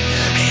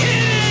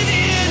hidden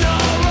in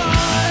our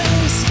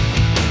eyes?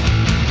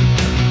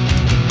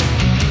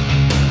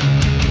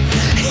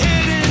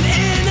 Hidden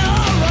in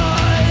our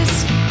eyes.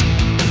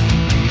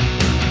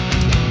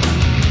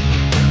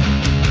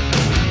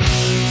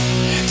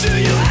 Do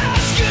you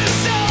ask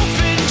yourself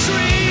in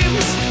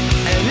dreams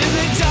and in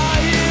the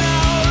dying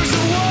hours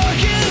of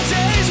working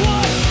days,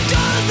 what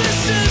does the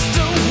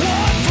system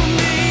want from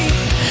me?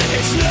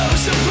 It's no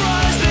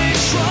surprise they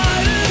try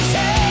to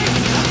take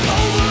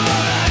over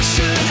our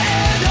action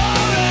and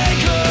our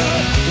anger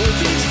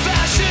with each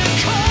fashion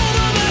called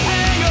on the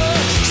hanger.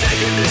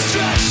 Second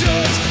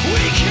distractions,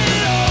 we can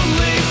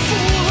only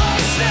fool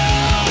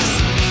ourselves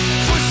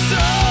for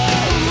so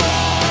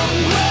long.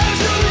 Where's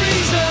the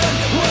reason?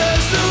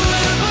 Where's the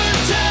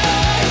liberty?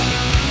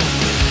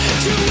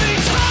 Do we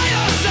tie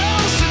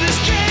ourselves to this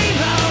game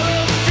out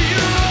of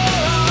fear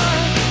or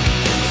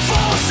a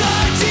false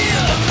idea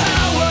of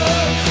power?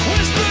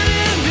 Whispered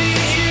in the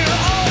ear,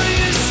 are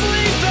you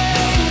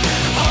sleeping?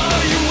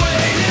 Are you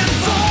waiting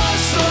for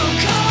some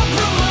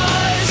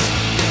compromise?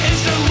 Is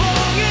there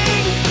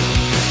longing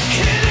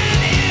hidden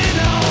in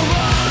our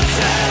eyes?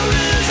 There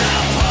is a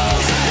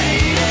pulse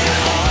beating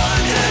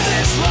under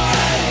this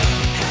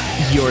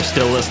light. You're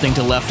still listening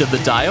to Left of the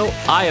Dial.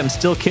 I am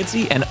still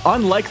Kitsy, and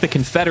unlike the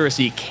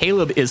Confederacy,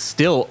 Caleb is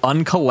still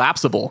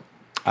uncollapsible.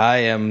 I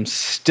am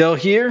still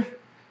here,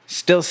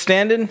 still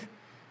standing.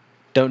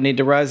 Don't need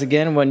to rise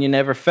again when you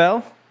never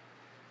fell.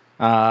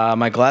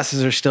 My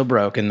glasses are still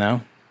broken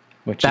though,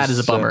 which That is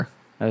a bummer.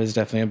 That is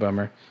definitely a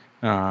bummer.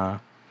 I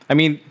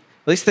mean,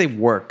 at least they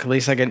work. At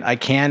least I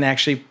can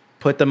actually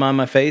put them on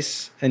my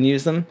face and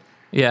use them.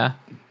 Yeah,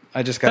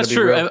 I just got to that's be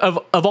true. real.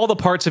 Of all the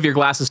parts of your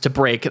glasses to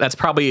break, that's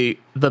probably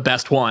the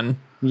best one,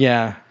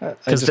 Yeah,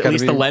 because at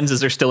least the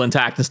lenses are still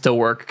intact and still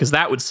work, because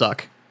that would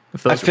suck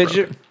if those were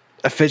broken.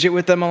 I fidget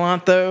with them a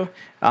lot though,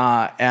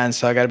 and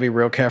so I got to be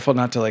real careful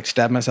not to like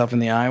stab myself in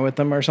the eye with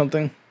them or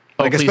something.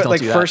 Oh, Like, please don't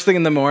do that. first thing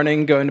in the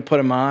morning, going to put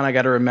them on, I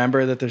got to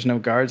remember that there's no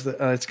guards.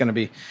 It's gonna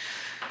be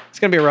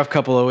a rough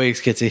couple of weeks,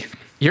 Kitsy.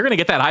 You're gonna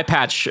get that eye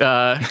patch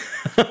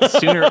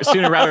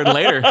sooner rather than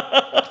later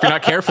if you're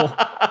not careful.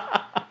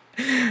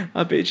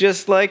 I'll be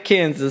just like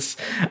Kansas.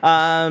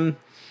 Oh,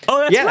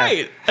 that's Yeah.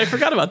 right. I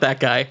forgot about that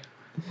guy.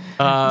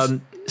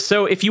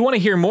 So if you want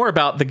to hear more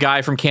about the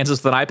guy from Kansas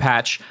with an eye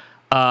patch,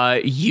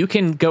 you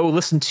can go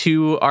listen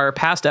to our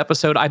past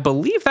episode. I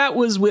believe that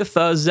was with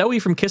Zoe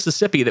from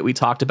Kississippi that we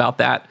talked about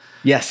that.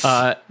 Yes.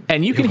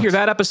 And you can hear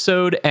that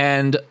episode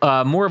and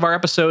more of our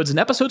episodes and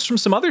episodes from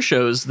some other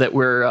shows that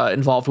we're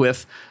involved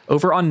with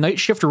over on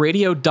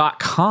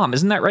nightshiftradio.com.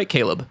 Isn't that right,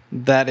 Caleb?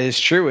 That is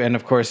true, and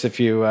of course, if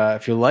you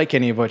like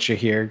any of what you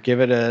hear, give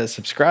it a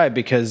subscribe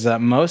because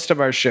most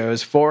of our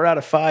shows, 4 out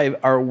of 5,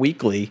 are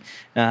weekly.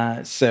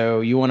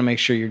 So you want to make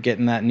sure you're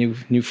getting that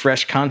new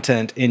fresh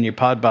content in your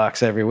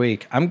Podbox every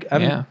week.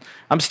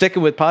 I'm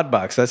sticking with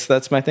Podbox.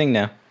 That's my thing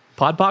now.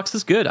 Podbox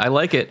is good. I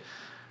like it.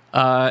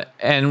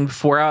 And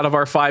 4 out of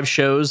our 5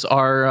 shows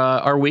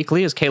are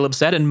weekly, as Caleb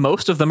said, and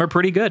most of them are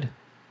pretty good.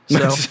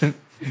 So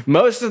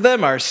Most of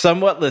them are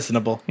somewhat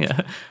listenable.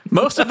 yeah,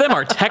 most of them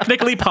are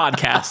technically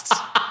podcasts.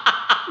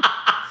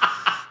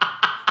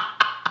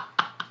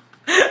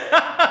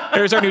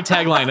 There's our new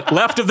tagline.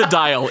 Left of the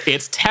dial.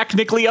 It's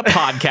technically a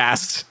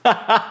podcast.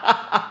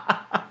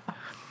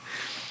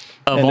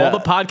 Of all the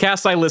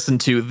podcasts I listen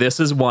to, this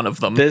is one of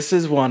them. This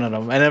is one of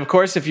them. And of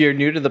course, if you're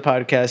new to the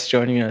podcast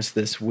joining us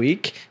this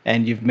week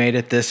and you've made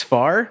it this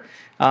far,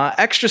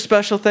 extra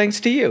special thanks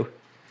to you.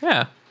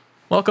 Yeah.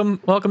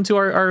 Welcome to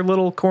our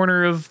little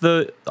corner of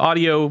the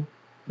audio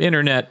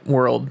internet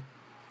world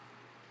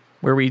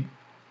where we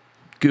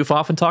goof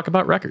off and talk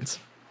about records.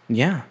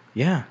 Yeah.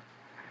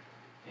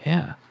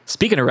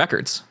 Speaking of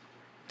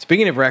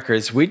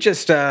records, we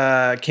just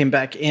came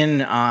back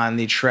in on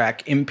the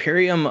track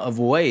Imperium of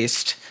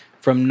Waste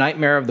from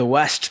Nightmare of the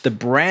West, the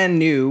brand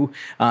new,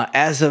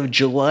 as of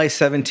July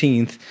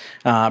 17th,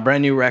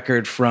 brand new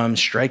record from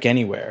Strike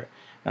Anywhere.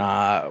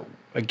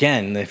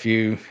 Again, if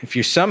you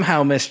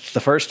somehow missed the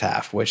first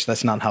half, which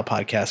that's not how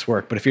podcasts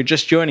work, but if you're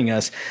just joining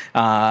us,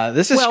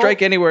 this is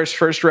Strike Anywhere's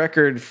first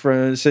record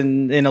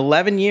in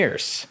 11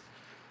 years.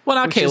 Well,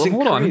 now, Caleb,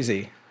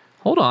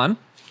 hold on.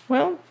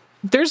 Well,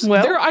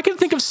 I can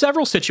think of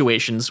several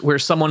situations where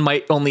someone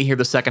might only hear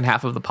the second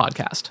half of the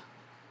podcast.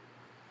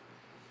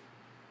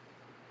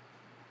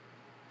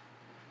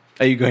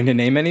 Are you going to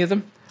name any of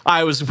them?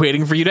 I was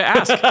waiting for you to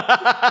ask.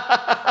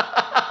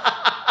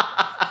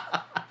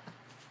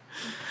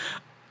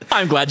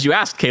 I'm glad you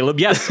asked, Caleb.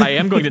 Yes, I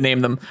am going to name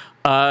them.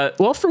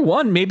 Well, for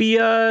one, maybe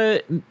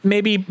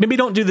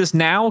don't do this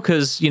now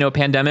because,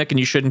 pandemic and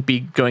you shouldn't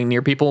be going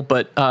near people.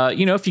 But,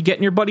 if you get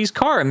in your buddy's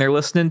car and they're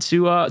listening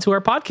to our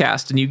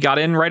podcast and you got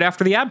in right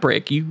after the ad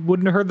break, you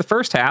wouldn't have heard the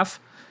first half.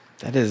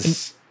 That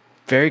is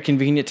very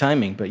convenient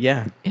timing, but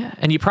yeah. Yeah,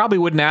 and you probably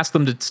wouldn't ask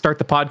them to start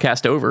the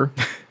podcast over.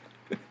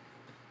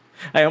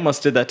 I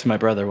almost did that to my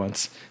brother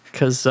once.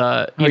 Because,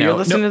 you're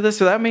listening to this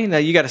without me? No,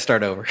 you got to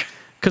start over.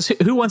 Because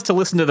who wants to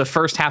listen to the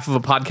first half of a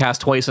podcast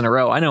twice in a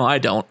row? I know I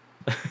don't.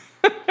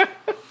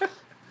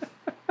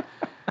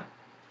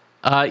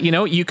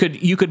 You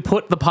could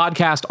put the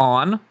podcast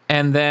on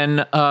and then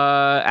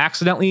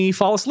accidentally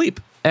fall asleep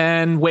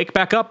and wake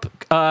back up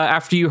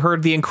after you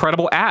heard the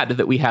incredible ad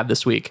that we had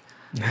this week.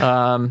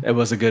 It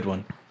was a good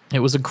one. It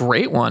was a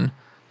great one.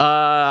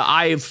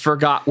 I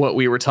forgot what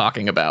we were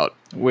talking about.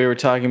 We were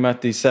talking about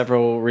the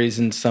several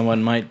reasons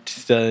someone might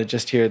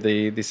just hear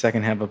the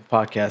second half of the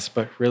podcast,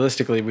 but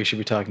realistically, we should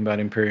be talking about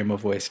Imperium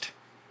of Waste.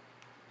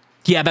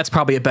 Yeah, that's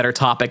probably a better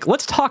topic.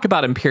 Let's talk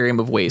about Imperium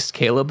of Waste,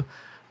 Caleb.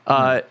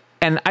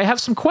 And I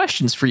have some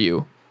questions for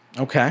you.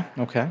 Okay.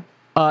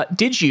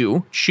 Did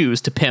you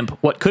choose to pimp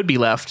what could be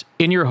left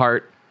in your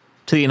heart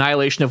to the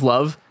annihilation of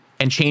love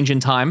and change in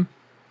time?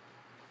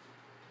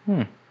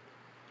 I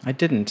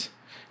didn't.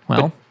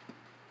 Well, but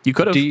you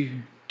could have.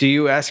 Do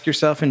you ask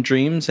yourself in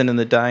dreams and in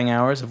the dying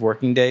hours of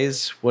working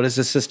days, what does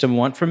the system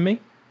want from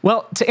me?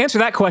 Well, to answer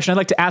that question, I'd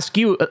like to ask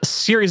you a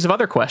series of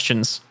other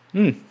questions.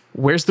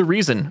 Where's the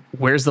reason?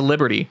 Where's the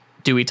liberty?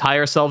 Do we tie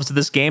ourselves to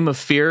this game of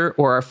fear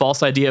or our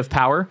false idea of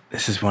power?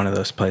 This is one of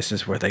those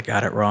places where they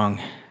got it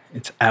wrong.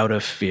 It's out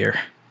of fear.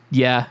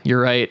 Yeah,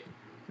 you're right.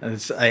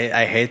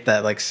 I hate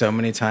that, like, so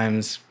many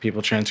times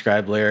people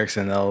transcribe lyrics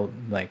and they'll,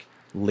 like,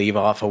 leave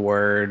off a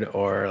word,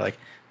 or, like,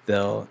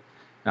 they'll,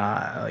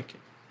 like,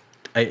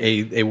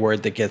 a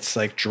word that gets,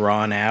 like,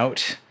 drawn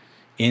out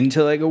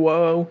into, like, a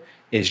whoa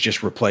is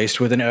just replaced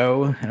with an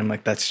O. And I'm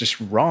like, that's just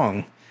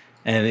wrong.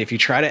 And if you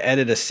try to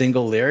edit a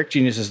single lyric,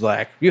 Genius is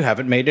like, you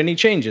haven't made any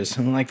changes.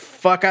 I'm like,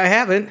 fuck, I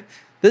haven't.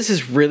 This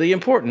is really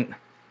important.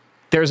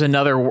 There's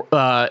another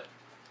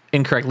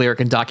incorrect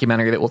lyric in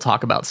documentary that we'll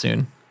talk about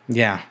soon.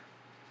 Yeah.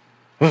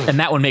 And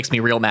that one makes me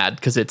real mad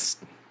because it's...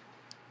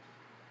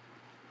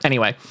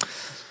 Anyway.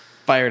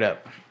 Fired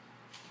up.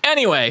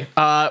 Anyway,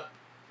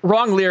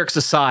 wrong lyrics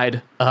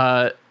aside,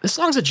 this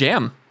song's a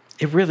jam.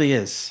 It really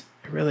is.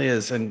 It really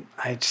is. And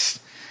I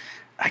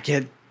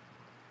get...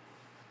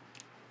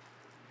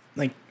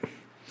 like,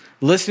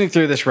 listening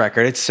through this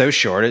record, it's so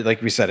short.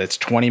 Like we said, it's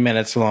 20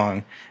 minutes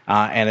long,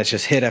 and it's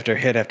just hit after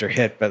hit after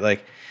hit. But,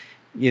 like,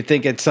 you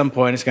think at some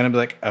point it's going to be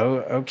like, oh,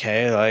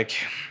 okay, like,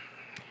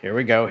 here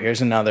we go,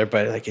 here's another.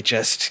 But, like, it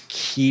just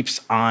keeps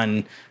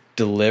on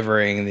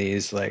delivering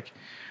these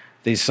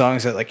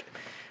songs that, like,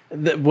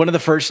 one of the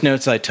first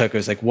notes I took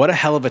was, like, what a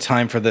hell of a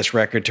time for this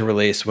record to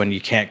release when you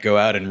can't go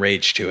out and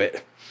rage to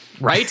it.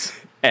 Right?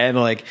 And,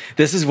 like,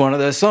 this is one of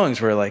those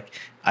songs where, like,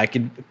 I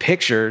could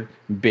picture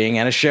being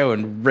at a show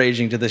and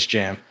raging to this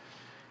jam.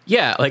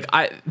 Yeah, like,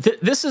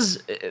 this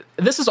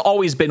has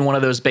always been one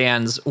of those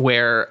bands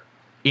where,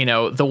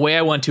 the way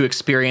I want to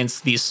experience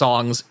these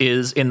songs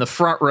is in the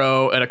front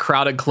row at a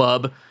crowded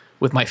club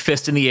with my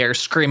fist in the air,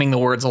 screaming the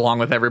words along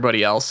with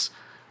everybody else.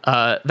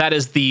 That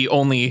is the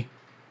only,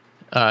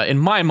 in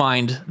my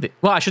mind,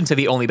 I shouldn't say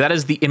the only, but that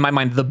is in my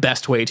mind, the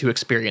best way to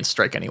experience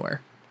Strike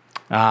Anywhere.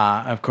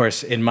 Of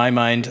course, in my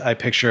mind, I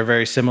picture a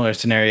very similar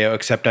scenario,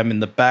 except I'm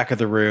in the back of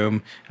the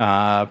room,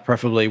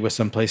 preferably with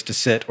some place to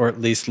sit or at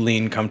least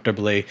lean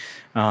comfortably,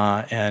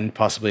 and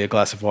possibly a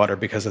glass of water,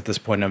 because at this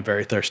point I'm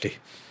very thirsty.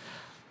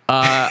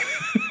 I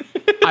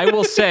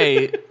will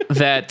say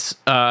that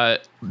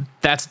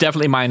That's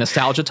definitely my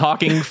nostalgia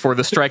talking for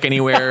the Strike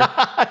Anywhere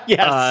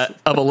Yes.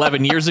 of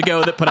 11 years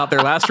ago that put out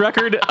their last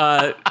record.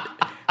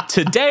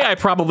 Today, I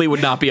probably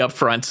would not be up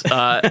front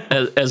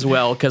as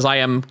well, because I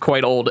am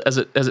quite old, as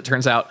it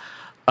turns out.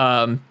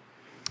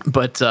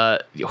 But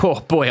oh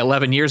boy,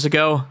 11 years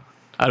ago,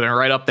 I'd have been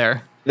right up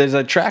there. There's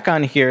a track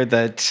on here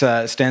that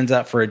stands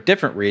out for a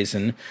different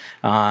reason.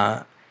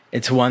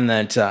 It's one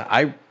that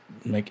I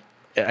like.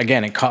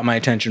 Again, it caught my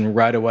attention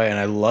right away, and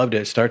I loved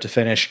it, start to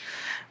finish.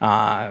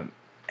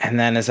 And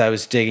then as I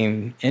was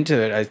digging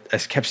into it, I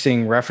kept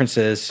seeing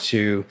references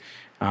to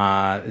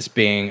this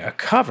being a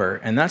cover,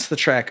 and that's the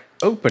track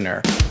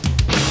Opener.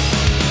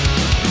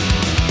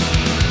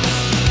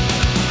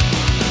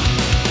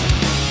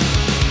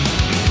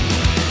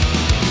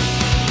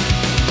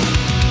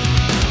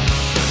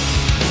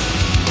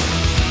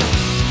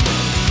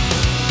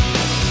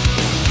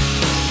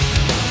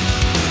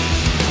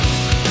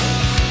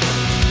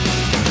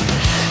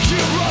 You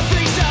brought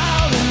things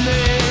out of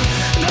me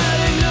that I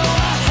didn't know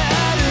I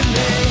had in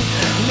me.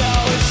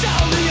 Now it's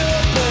out in the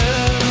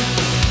open.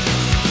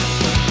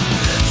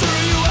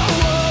 Through you I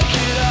work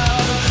it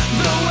out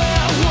the way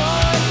I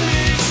want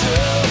me to,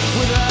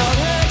 without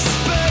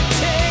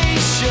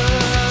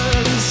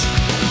expectations.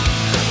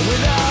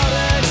 Without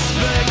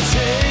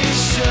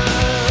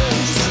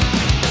expectations.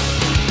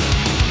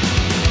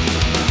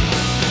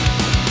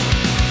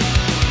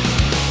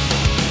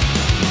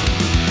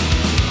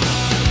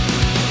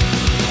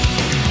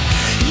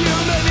 You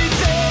made me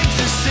think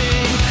to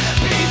see,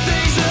 be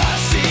things that I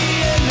see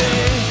in me.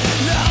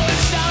 Now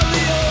it's out in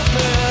the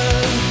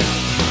open.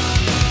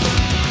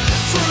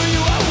 Through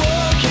you I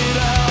work it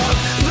out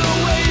the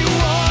way you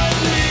want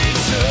me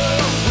to,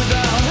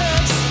 without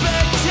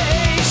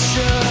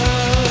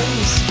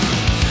expectations.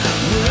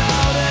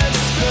 Without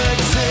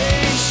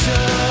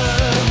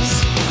expectations.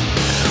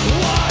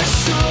 Why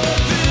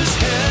should this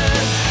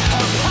head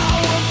have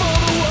power for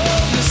the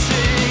world to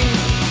see?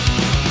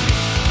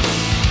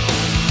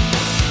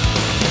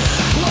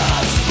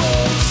 I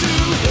spoke to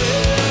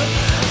him,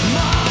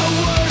 my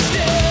worst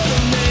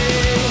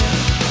enemy.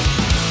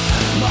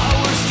 My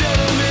worst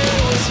enemy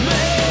was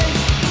me.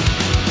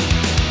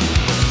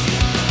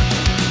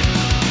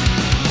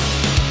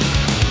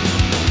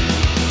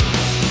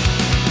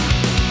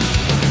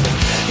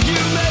 You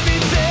made me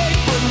think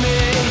for me,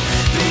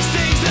 these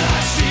things that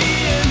I see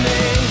in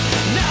me.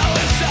 Now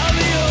it's out in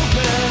the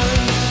open.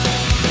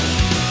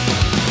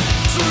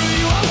 Through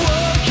you I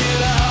work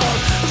it out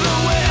the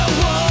way I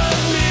want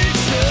me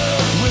to,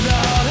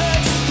 without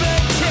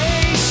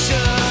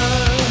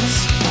expectations.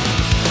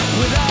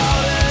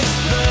 Without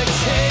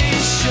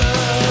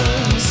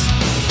expectations.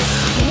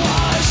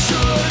 Why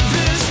should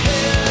this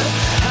head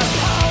have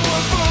power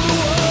for the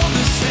world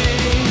to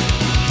see?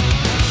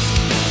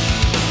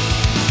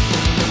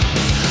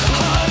 I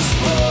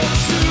spoke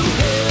to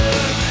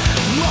him,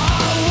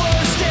 my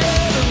worst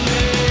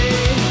enemy.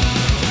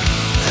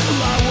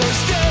 My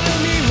worst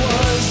enemy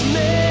was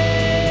me.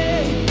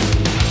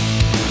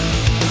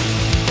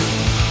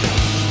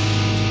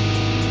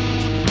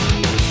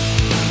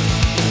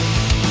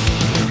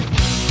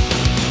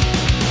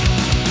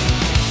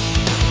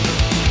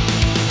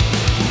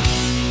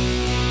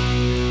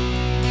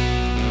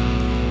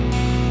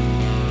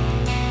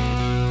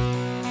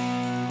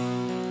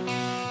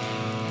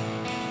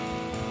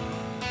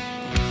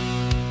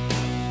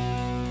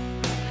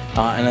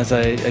 And as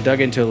I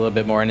dug into it a little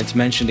bit more, and it's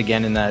mentioned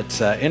again in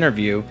that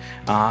interview,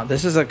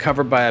 this is a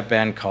cover by a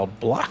band called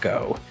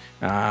Blocko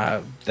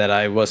that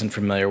I wasn't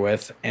familiar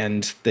with,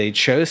 and they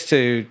chose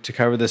to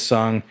cover this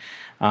song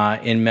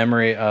in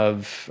memory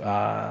of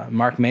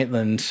Mark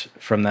Maitland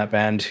from that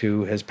band,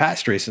 who has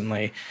passed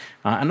recently.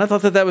 And I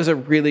thought that was a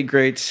really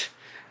great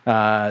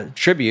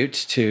tribute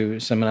to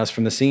someone else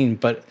from the scene,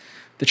 but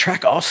the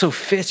track also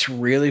fits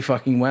really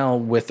fucking well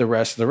with the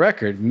rest of the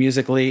record,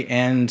 musically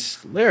and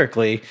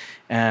lyrically.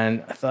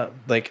 And I thought,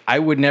 like, I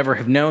would never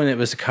have known it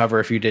was a cover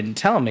if you didn't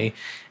tell me.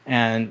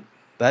 And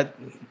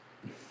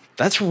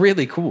that's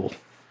really cool.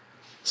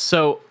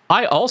 So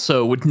I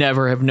also would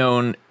never have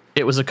known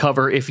it was a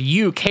cover if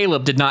you,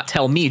 Caleb, did not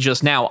tell me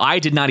just now. I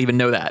did not even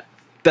know that.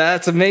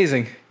 That's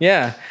amazing.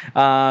 Yeah.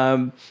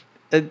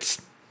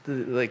 It's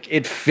like,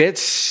 it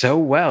fits so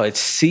well. It's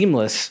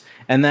seamless.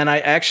 And then I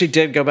actually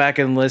did go back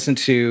and listen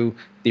to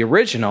the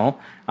original,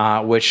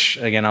 which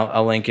again,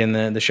 I'll link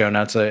in the show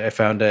notes. I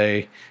found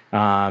a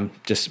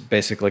just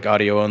basic like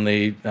audio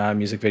only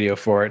music video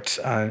for it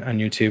on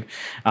YouTube.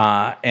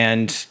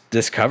 And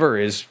this cover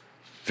is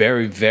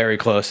very, very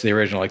close to the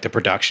original. Like, the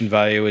production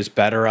value is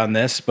better on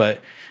this,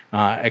 but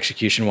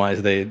execution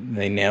wise, they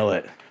nail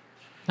it.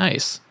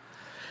 Nice.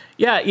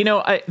 Yeah,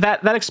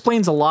 that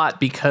explains a lot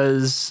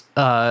because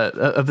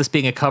of this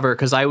being a cover.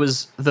 Because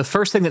the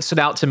first thing that stood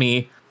out to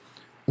me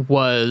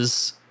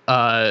was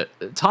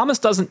Thomas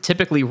doesn't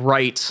typically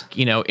write,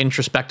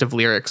 introspective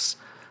lyrics.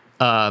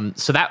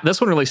 So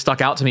this one really stuck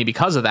out to me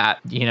because of that.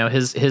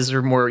 His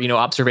are more,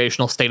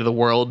 observational, state of the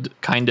world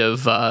kind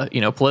of,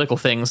 political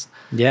things.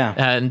 Yeah.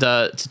 And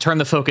to turn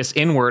the focus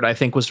inward, I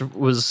think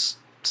was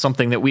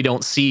something that we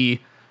don't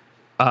see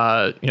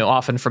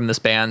often from this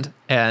band.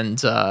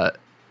 And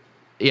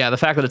yeah, the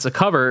fact that it's a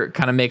cover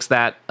kind of makes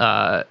that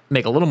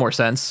make a little more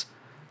sense.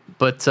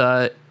 But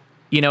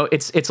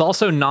it's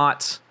also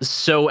not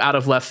so out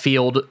of left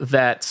field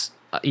that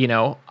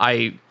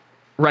I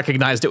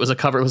recognized it was a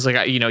cover. It was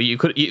like, you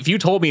could, if you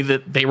told me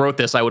that they wrote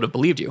this, I would have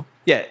believed you.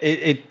 Yeah,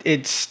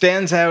 it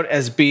stands out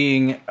as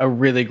being a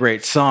really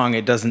great song.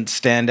 It doesn't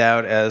stand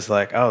out as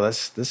like, oh,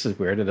 this is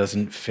weird. It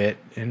doesn't fit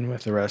in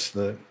with the rest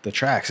of the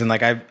tracks. And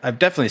like I've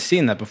definitely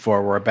seen that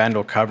before, where a band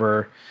will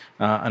cover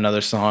another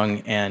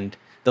song and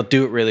they'll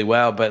do it really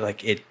well, but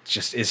like it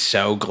just is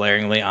so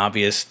glaringly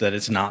obvious that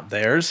it's not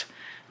theirs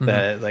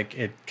that like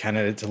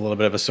it's a little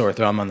bit of a sore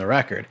thumb on the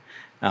record.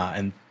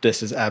 And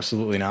this is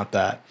absolutely not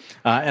that.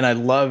 And I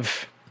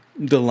love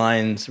the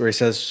lines where he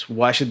says,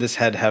 "Why should this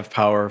head have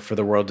power for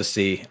the world to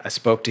see? I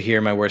spoke to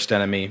hear my worst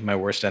enemy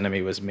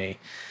was me."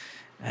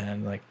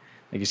 And like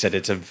you said,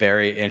 it's a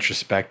very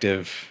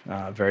introspective,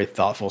 very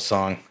thoughtful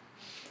song.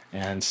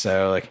 And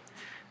so like,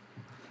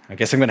 I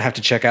guess I'm going to have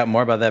to check out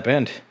more about that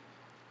band.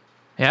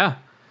 Yeah.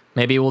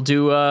 Maybe we'll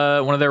do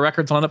one of their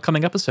records on an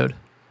upcoming episode.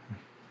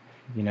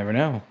 You never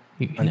know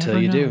You until never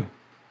you know. do.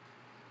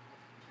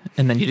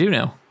 And then you do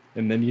know.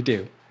 And then you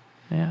do.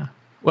 Yeah.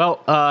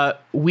 Well,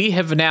 we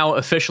have now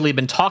officially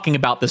been talking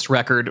about this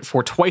record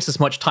for twice as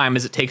much time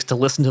as it takes to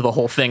listen to the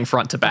whole thing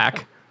front to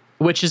back,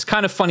 which is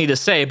kind of funny to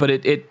say, but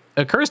it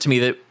occurs to me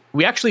that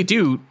we actually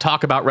do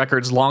talk about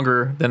records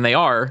longer than they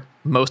are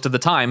most of the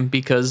time,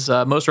 because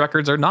most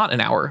records are not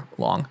an hour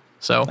long.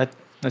 So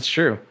That's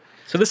true.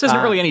 So this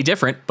isn't really any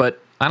different, but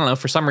I don't know,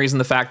 for some reason,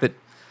 the fact that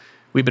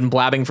we've been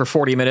blabbing for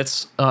 40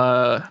 minutes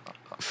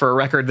for a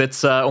record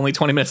that's only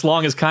 20 minutes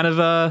long is kind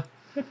of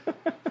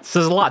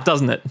says a lot,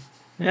 doesn't it?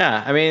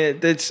 Yeah, I mean,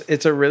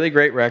 it's a really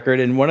great record.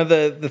 And one of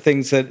the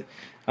things that,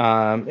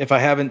 if I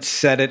haven't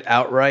said it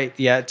outright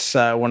yet,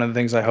 one of the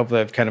things I hope that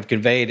I've kind of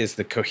conveyed is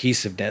the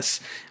cohesiveness.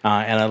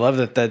 And I love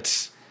that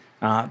that's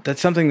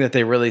something that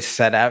they really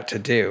set out to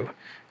do.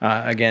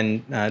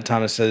 Again,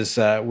 Thomas says,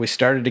 we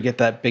started to get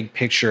that big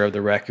picture of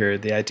the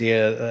record, the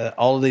idea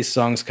all of these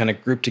songs kind of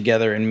grouped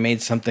together and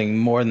made something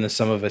more than the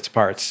sum of its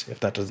parts, if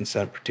that doesn't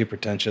sound too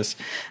pretentious.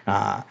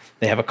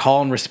 They have a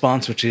call and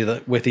response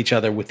with each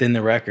other within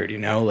the record,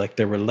 like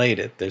they're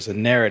related. There's a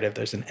narrative,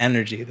 there's an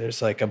energy,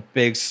 there's like a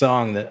big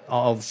song that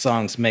all the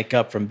songs make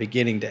up from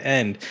beginning to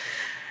end.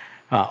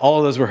 All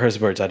of those were hers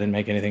words. I didn't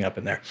make anything up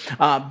in there.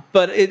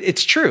 But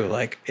it's true.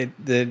 Like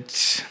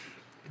it's...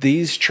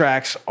 These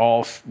tracks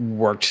all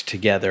worked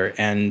together,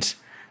 and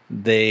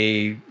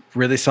they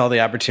really saw the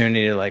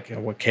opportunity to like,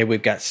 okay,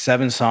 we've got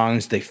 7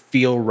 songs. They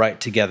feel right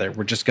together.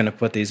 We're just going to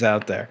put these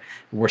out there.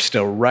 We're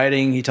still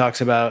writing. He talks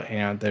about,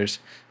 there's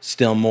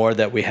still more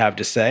that we have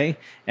to say,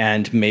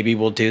 and maybe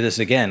we'll do this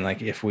again.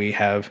 Like if we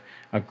have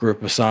a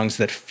group of songs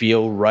that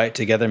feel right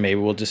together,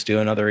 maybe we'll just do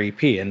another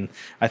EP. And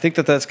I think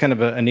that that's kind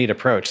of a neat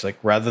approach. Like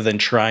rather than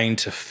trying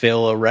to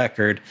fill a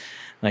record,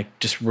 like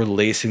just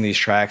releasing these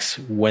tracks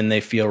when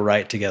they feel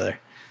right together.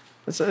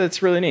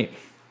 It's really neat.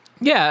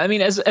 Yeah, I mean,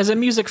 as a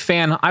music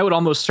fan, I would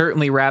almost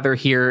certainly rather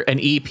hear an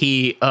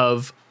EP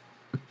of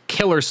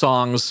killer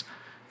songs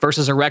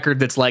versus a record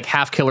that's like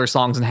half killer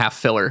songs and half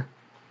filler.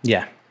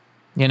 Yeah.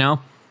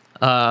 Now,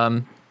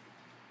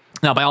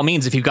 by all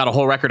means, if you've got a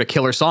whole record of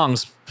killer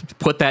songs,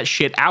 put that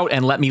shit out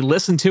and let me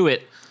listen to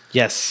it.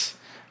 Yes.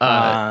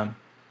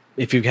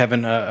 If you have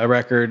a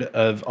record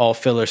of all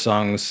filler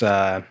songs,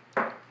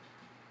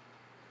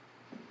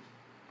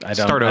 I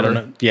don't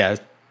know. Yeah,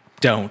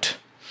 don't.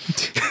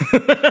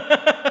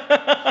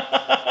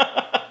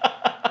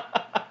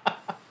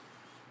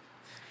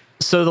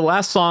 So the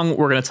last song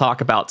we're going to talk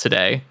about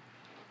today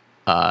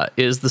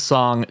is the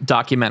song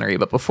Documentary.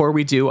 But before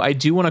we do, I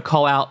do want to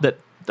call out that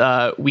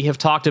we have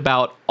talked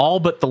about all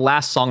but the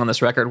last song on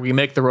this record, We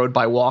Make the Road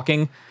by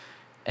Walking.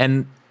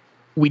 And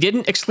we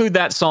didn't exclude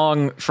that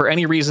song for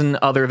any reason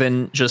other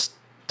than just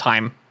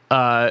time.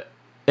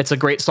 It's a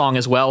great song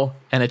as well,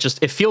 and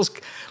it feels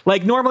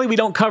like normally we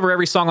don't cover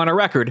every song on a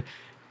record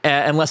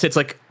unless it's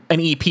like an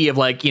EP of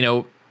like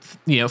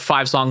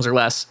 5 songs or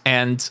less,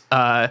 and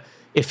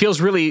it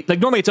feels really like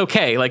normally it's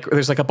okay. Like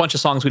there's like a bunch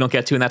of songs we don't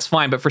get to, and that's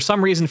fine. But for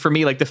some reason, for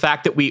me, like the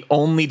fact that we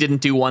only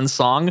didn't do one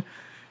song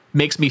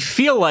makes me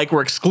feel like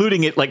we're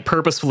excluding it like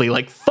purposefully.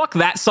 Like fuck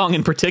that song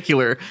in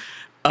particular.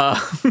 No,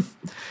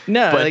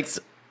 but like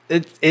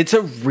it's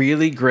a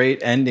really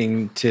great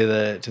ending to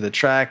the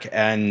track,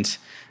 and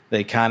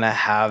they kind of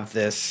have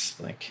this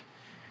like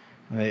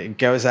it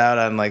goes out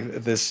on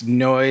like this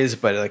noise,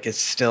 but like it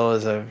still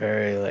is a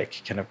very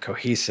like kind of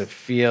cohesive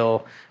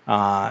feel,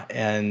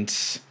 and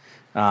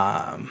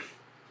I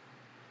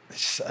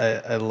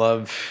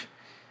love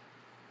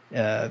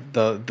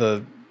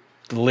the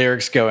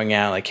lyrics going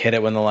out like hit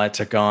it when the lights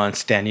are gone,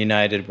 stand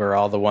united, we're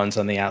all the ones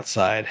on the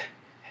outside.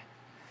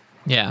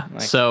 Yeah,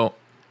 so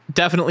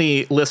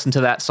definitely listen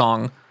to that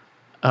song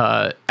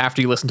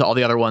after you listen to all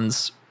the other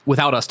ones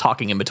without us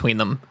talking in between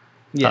them.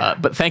 Yeah.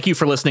 But thank you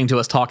for listening to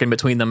us talk in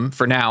between them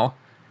for now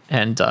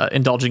and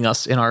indulging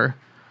us in our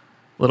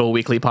little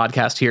weekly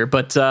podcast here.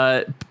 But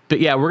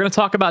yeah, we're going to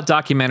talk about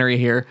Documentary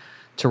here.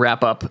 to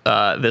wrap up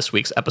this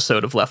week's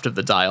episode of Left of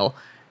the Dial.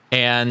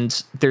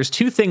 And there's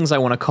two things I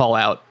want to call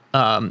out.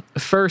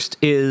 First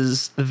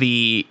is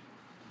the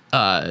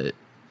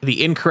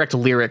incorrect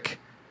lyric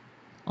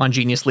on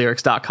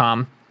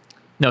geniuslyrics.com.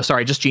 No,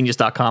 sorry, just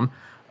genius.com.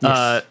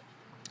 Yes.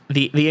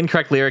 The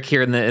incorrect lyric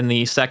here in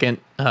the second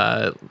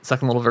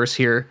little verse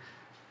here.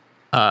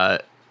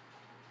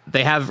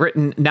 They have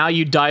written, "Now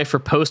you die for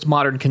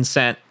postmodern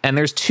consent." And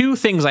there's two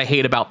things I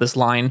hate about this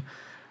line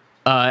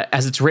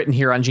as it's written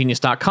here on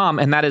genius.com.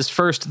 And that is,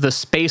 first, the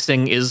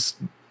spacing is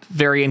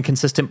very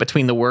inconsistent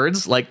between the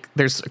words. Like,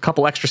 there's a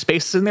couple extra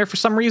spaces in there for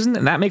some reason,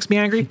 and that makes me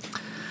angry.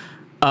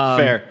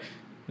 Fair.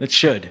 It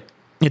should.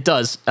 It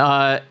does.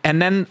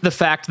 And then the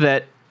fact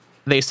that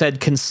they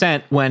said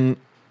consent when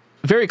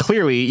very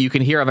clearly you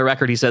can hear on the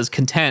record he says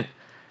content.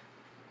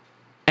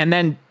 And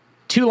then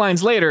 2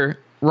 lines later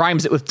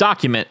rhymes it with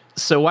document.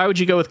 So why would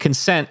you go with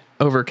consent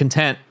over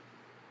content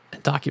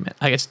and document?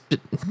 I guess.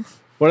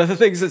 One of the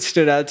things that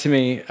stood out to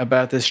me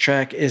about this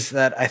track is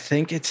that I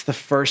think it's the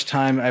first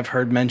time I've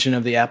heard mention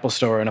of the Apple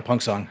Store in a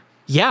punk song.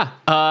 Yeah,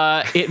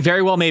 it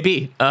very well may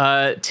be.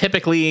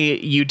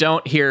 Typically, you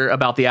don't hear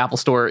about the Apple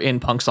Store in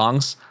punk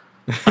songs.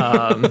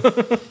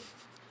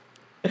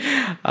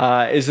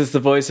 Is this the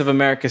voice of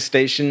America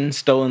station,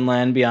 stolen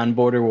land beyond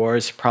border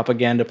wars,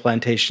 propaganda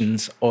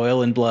plantations,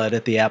 oil and blood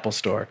at the Apple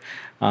Store?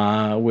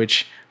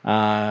 Which,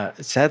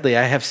 sadly,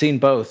 I have seen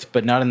both,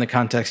 but not in the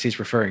context he's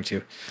referring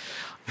to.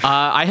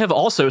 I have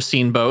also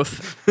seen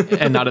both,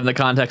 and not in the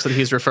context that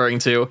he's referring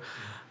to.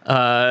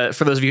 For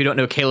those of you who don't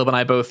know, Caleb and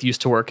I both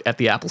used to work at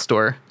the Apple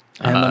Store.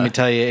 And let me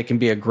tell you, it can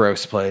be a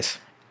gross place.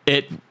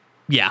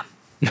 Yeah.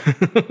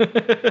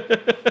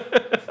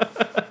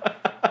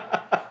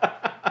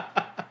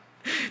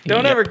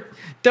 Don't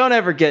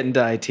ever get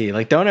into IT.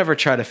 Like, don't ever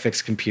try to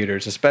fix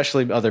computers,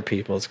 especially other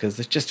people's, because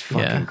it's just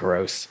fucking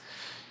gross.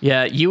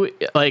 Yeah, you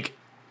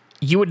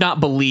would not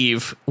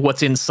believe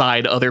what's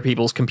inside other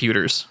people's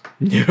computers.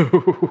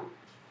 No.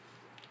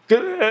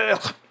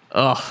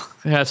 Ugh,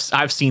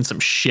 I've seen some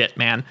shit,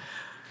 man.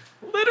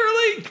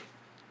 Literally.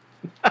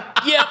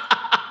 Yep.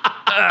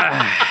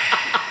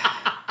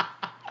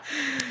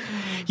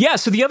 Yeah,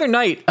 so the other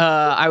night,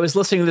 I was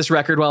listening to this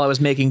record while I was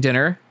making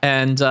dinner,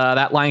 and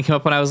that line came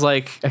up when I was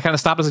like, I kind of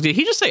stopped. I was like, did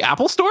he just say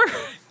Apple Store?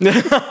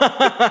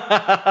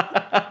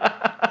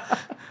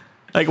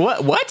 Like,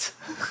 what?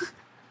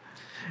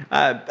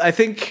 I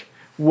think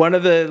one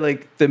of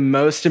the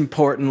most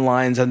important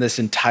lines on this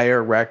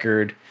entire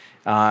record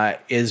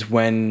is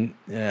when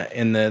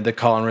in the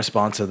call and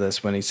response of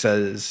this, when he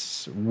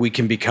says, "We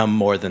can become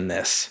more than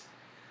this."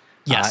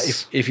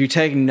 Yes. If you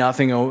take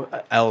nothing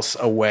else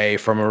away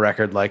from a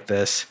record like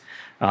this,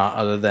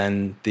 other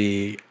than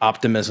the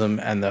optimism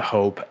and the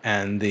hope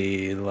and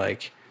the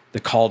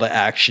call to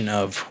action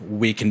of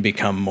 "we can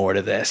become more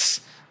to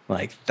this,"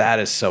 like, that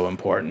is so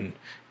important,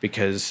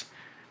 because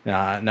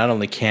not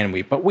only can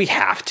we, but we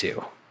have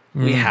to.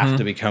 We have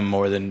to become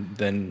more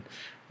than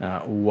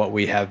what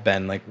we have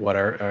been, like what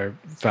our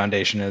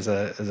foundation as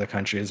a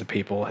country, as a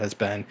people has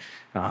been,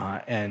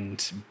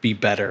 and be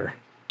better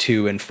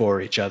to and for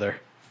each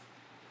other.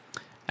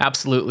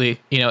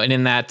 Absolutely. And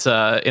in that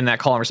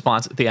call and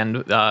response at the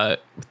end,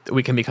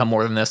 we can become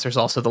more than this. There's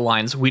also the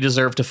lines, "We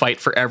deserve to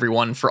fight for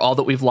everyone, for all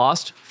that we've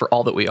lost, for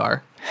all that we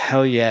are."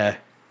 Hell yeah.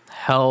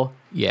 Hell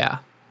yeah.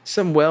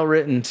 Some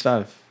well-written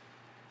stuff.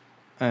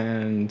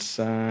 And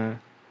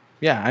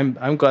yeah,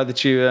 I'm glad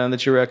that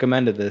you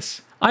recommended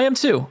this. I am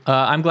too.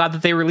 I'm glad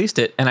that they released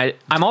it, and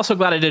I'm also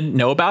glad I didn't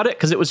know about it,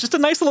 because it was just a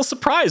nice little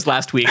surprise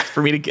last week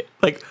for me to get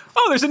like,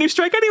 oh, there's a new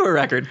Strike Anywhere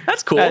record.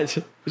 That's cool. I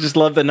just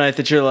love the night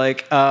that you're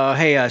like,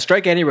 hey,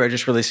 Strike Anywhere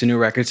just released a new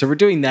record, so we're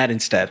doing that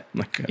instead.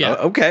 I'm like, yeah.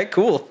 Okay,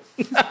 cool.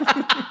 It's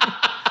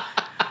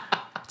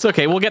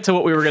okay. We'll get to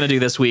what we were going to do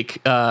this week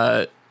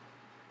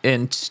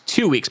in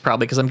 2 weeks,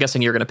 probably, because I'm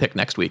guessing you're going to pick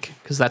next week,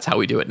 because that's how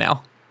we do it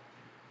now.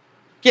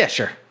 Yeah,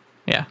 sure.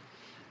 Yeah.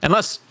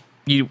 Unless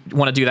you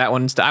want to do that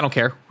one. I don't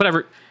care.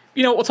 Whatever.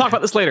 We'll talk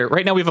about this later.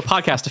 Right now we have a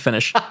podcast to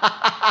finish.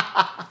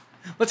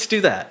 Let's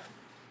do that.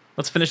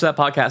 Let's finish that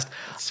podcast.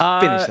 Let's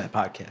finish that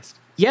podcast.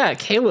 Yeah,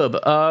 Caleb,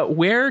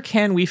 where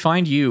can we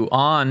find you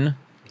on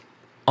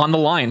the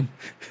line?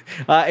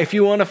 If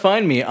you want to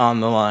find me on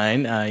the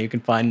line, you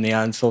can find me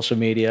on social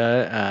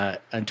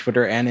media, on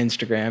Twitter and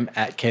Instagram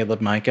at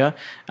Caleb Micah.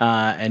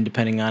 And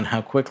depending on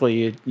how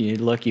quickly you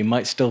look, you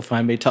might still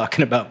find me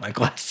talking about my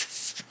glasses.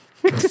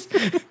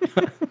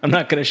 I'm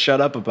not going to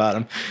shut up about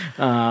them.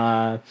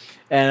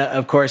 And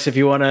of course, if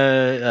you want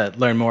to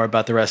learn more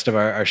about the rest of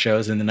our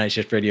shows in the Night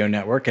Shift Radio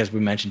Network, as we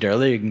mentioned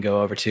earlier, you can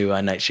go over to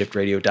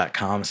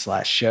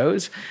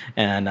nightshiftradio.com/shows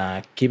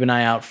and keep an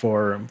eye out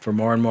for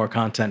more and more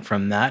content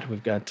from that.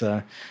 We've got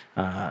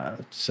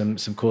some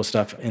cool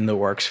stuff in the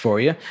works for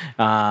you.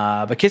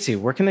 But Kitsy,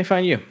 where can they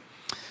find you?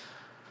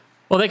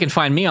 Well, they can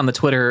find me on the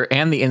Twitter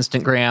and the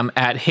Instagram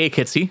at Hey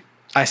Kitsy.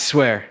 I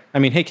swear. I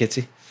mean, hey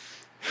Kitsy.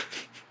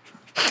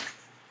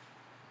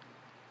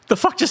 The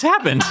fuck just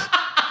happened?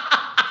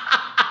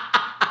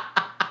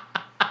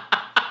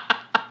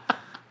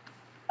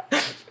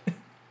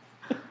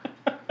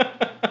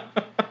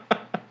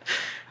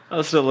 I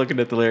was still looking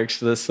at the lyrics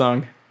to this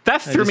song.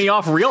 That threw me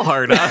off real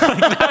hard. Now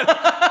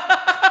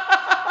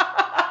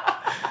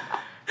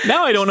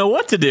I don't know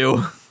what to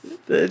do.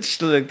 The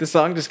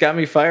song just got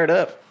me fired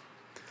up.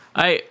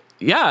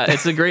 Yeah,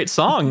 it's a great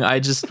song. I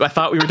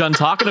thought we were done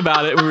talking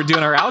about it. We were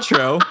doing our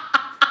outro.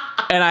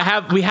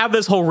 And we have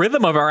this whole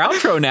rhythm of our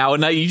outro now,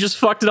 and now you just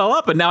fucked it all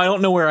up, and now I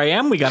don't know where I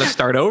am. We got to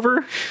start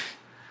over.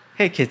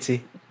 Hey,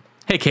 Kitsy.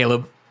 Hey,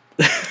 Caleb.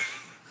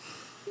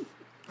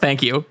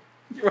 Thank you.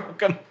 You're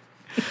welcome.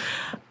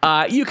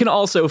 You can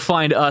also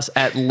find us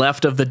at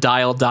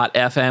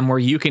leftofthedial.fm, where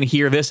you can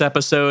hear this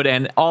episode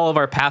and all of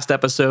our past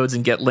episodes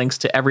and get links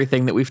to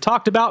everything that we've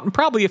talked about and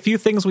probably a few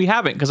things we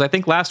haven't, because I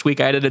think last week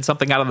I edited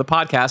something out of the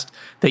podcast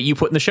that you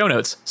put in the show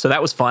notes. So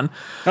that was fun.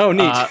 Oh,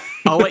 neat.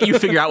 I'll let you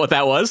figure out what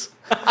that was.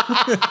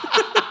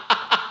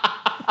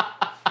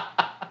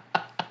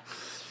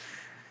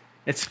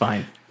 It's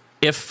fine.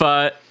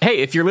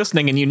 If you're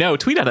listening and you know,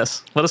 tweet at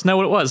us. Let us know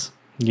what it was.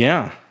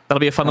 Yeah. That'll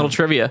be a fun little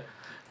trivia.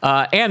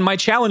 And my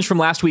challenge from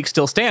last week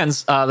still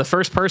stands. The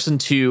first person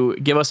to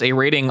give us a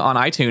rating on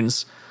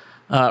iTunes,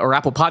 or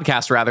Apple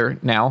Podcast rather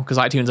now, because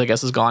iTunes I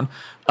guess is gone.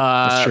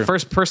 That's true.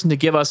 First person to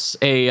give us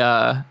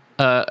a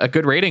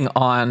good rating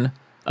on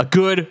Apple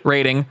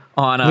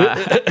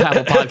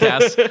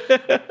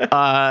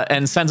Podcasts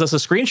and sends us a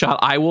screenshot,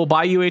 I will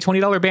buy you a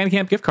 $20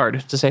 Bandcamp gift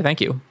card to say thank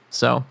you.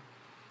 So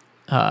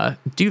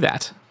do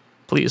that,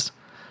 please.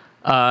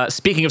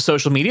 Speaking of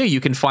social media,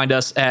 you can find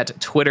us at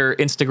Twitter,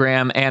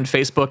 Instagram, and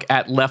Facebook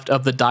at Left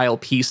of the Dial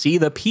PC.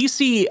 The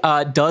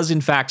PC does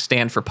in fact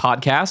stand for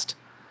podcast.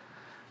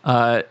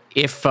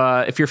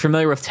 If you're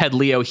familiar with Ted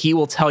Leo, he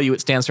will tell you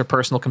it stands for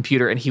personal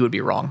computer, and he would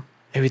be wrong.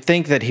 I would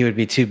think that he would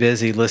be too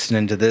busy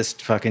listening to this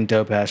fucking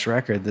dope-ass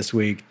record this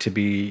week to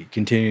be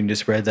continuing to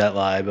spread that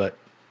lie, but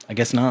I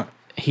guess not.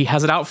 He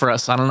has it out for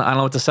us. I don't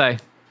know what to say.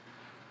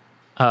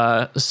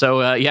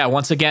 So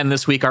once again,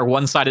 this week, our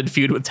one-sided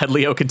feud with Ted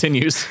Leo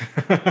continues.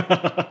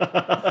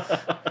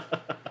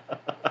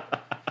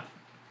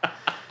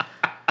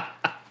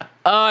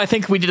 I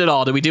think we did it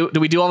all. Did we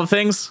do all the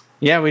things?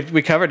 Yeah,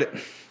 we covered it.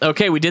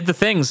 Okay, we did the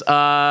things.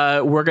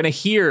 We're going to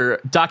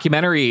hear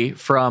documentary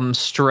from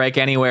Strike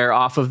Anywhere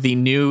off of the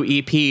new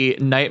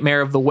EP,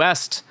 Nightmare of the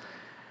West.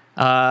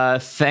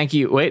 Thank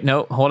you. Wait,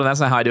 no, hold on.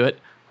 That's not how I do it.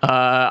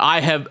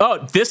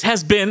 This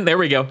has been, there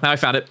we go. Now I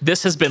found it.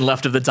 This has been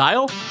Left of the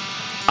Dial.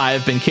 I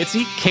have been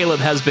Kitsy. Caleb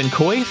has been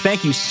Coy.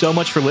 Thank you so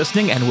much for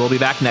listening, and we'll be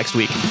back next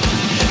week.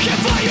 Can't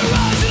find your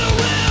eyes in a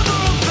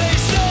river of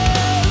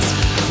faces.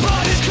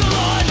 Bodies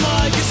collide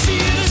like a sea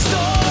in a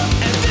storm.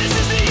 And this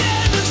is the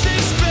end of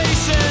safe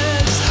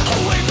spaces.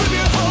 Away from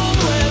your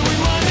homeland, we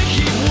wanna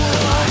keep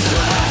warm.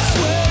 I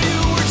swear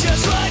you were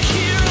just right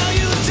here, now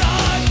you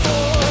die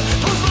for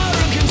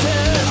postmodern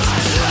content.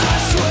 I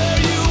swear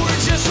you were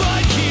just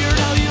right here,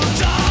 now you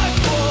die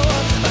for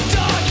a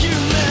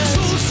document.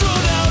 Tools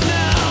thrown out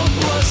now,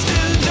 rust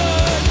in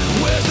dirt.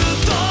 Where's the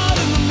thought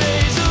in the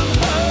maze of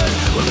hurt?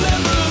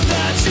 Remember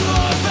that you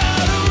are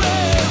battle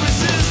ray,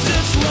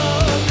 resistance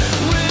love,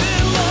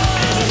 written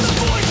love. It's the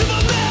voice of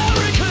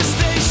America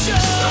station.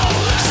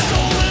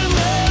 Stolen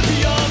land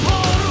beyond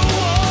border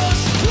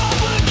walls.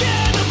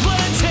 Propaganda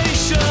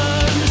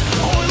plantations.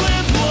 Oil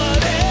and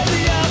blood and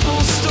the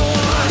Apple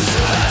store.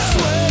 I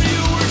swear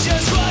you were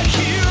just right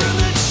here in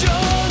the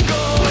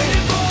jungle,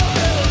 waiting for a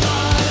better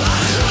life.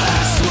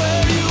 I swear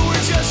you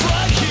were just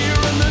right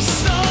here in the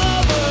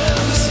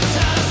suburbs.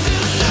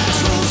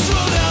 Tools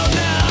thrown out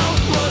now,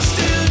 rust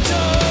in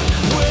dirt.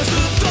 Where's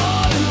the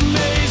thought in the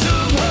maze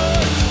of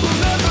hurt?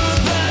 Remember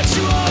that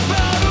you are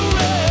battle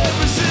red,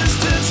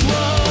 resistance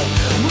love,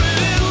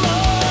 written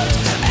large,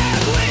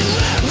 and we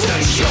live to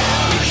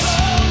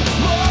become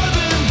more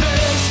than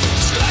this.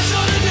 Scratch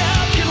on a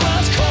napkin,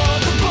 last call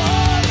the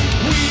blood.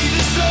 We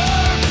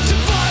deserve to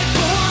fight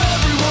for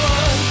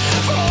everyone,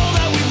 for all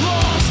that we've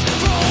lost,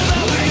 for all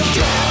that we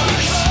are.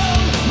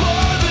 Become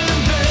more than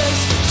this.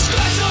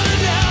 Scratch on a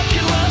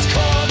napkin, last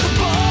call the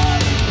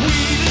blood. We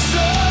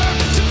deserve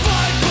to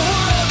fight for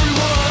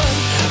everyone,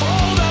 for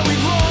all that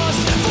we've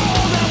lost, for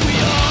all that we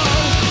are.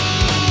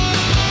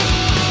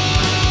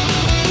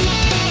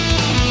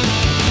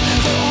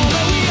 For all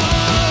that we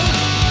are.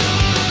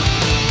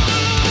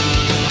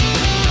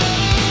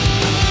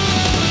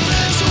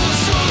 Tools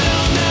thrown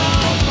out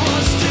now,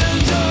 rust in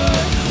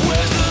dirt.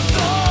 Where's the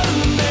thought in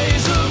the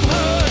maze of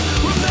hurt?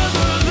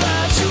 Remember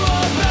that you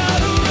are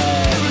battle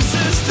ray,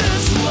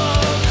 resistance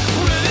love,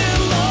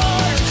 written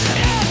large,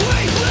 and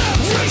we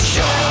live to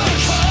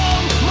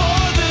become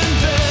more than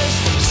this.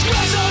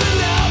 Scratch on a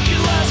napkin,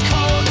 last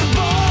call at the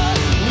bar.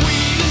 We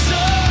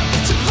deserve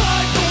to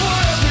fight for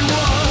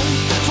everyone,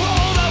 for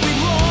all that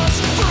we've lost,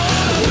 for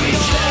all that we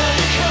can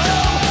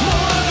become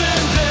more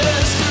than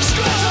this.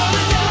 Scratch on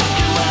a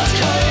napkin, last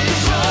call at the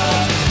bar.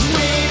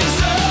 We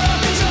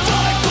deserve to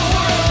fight for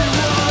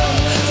everyone,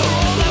 for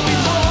all that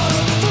we've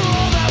lost, for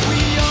all that we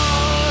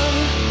are.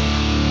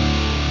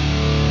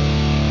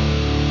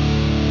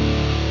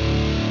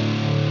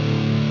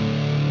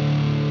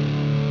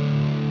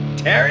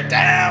 Tear it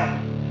down.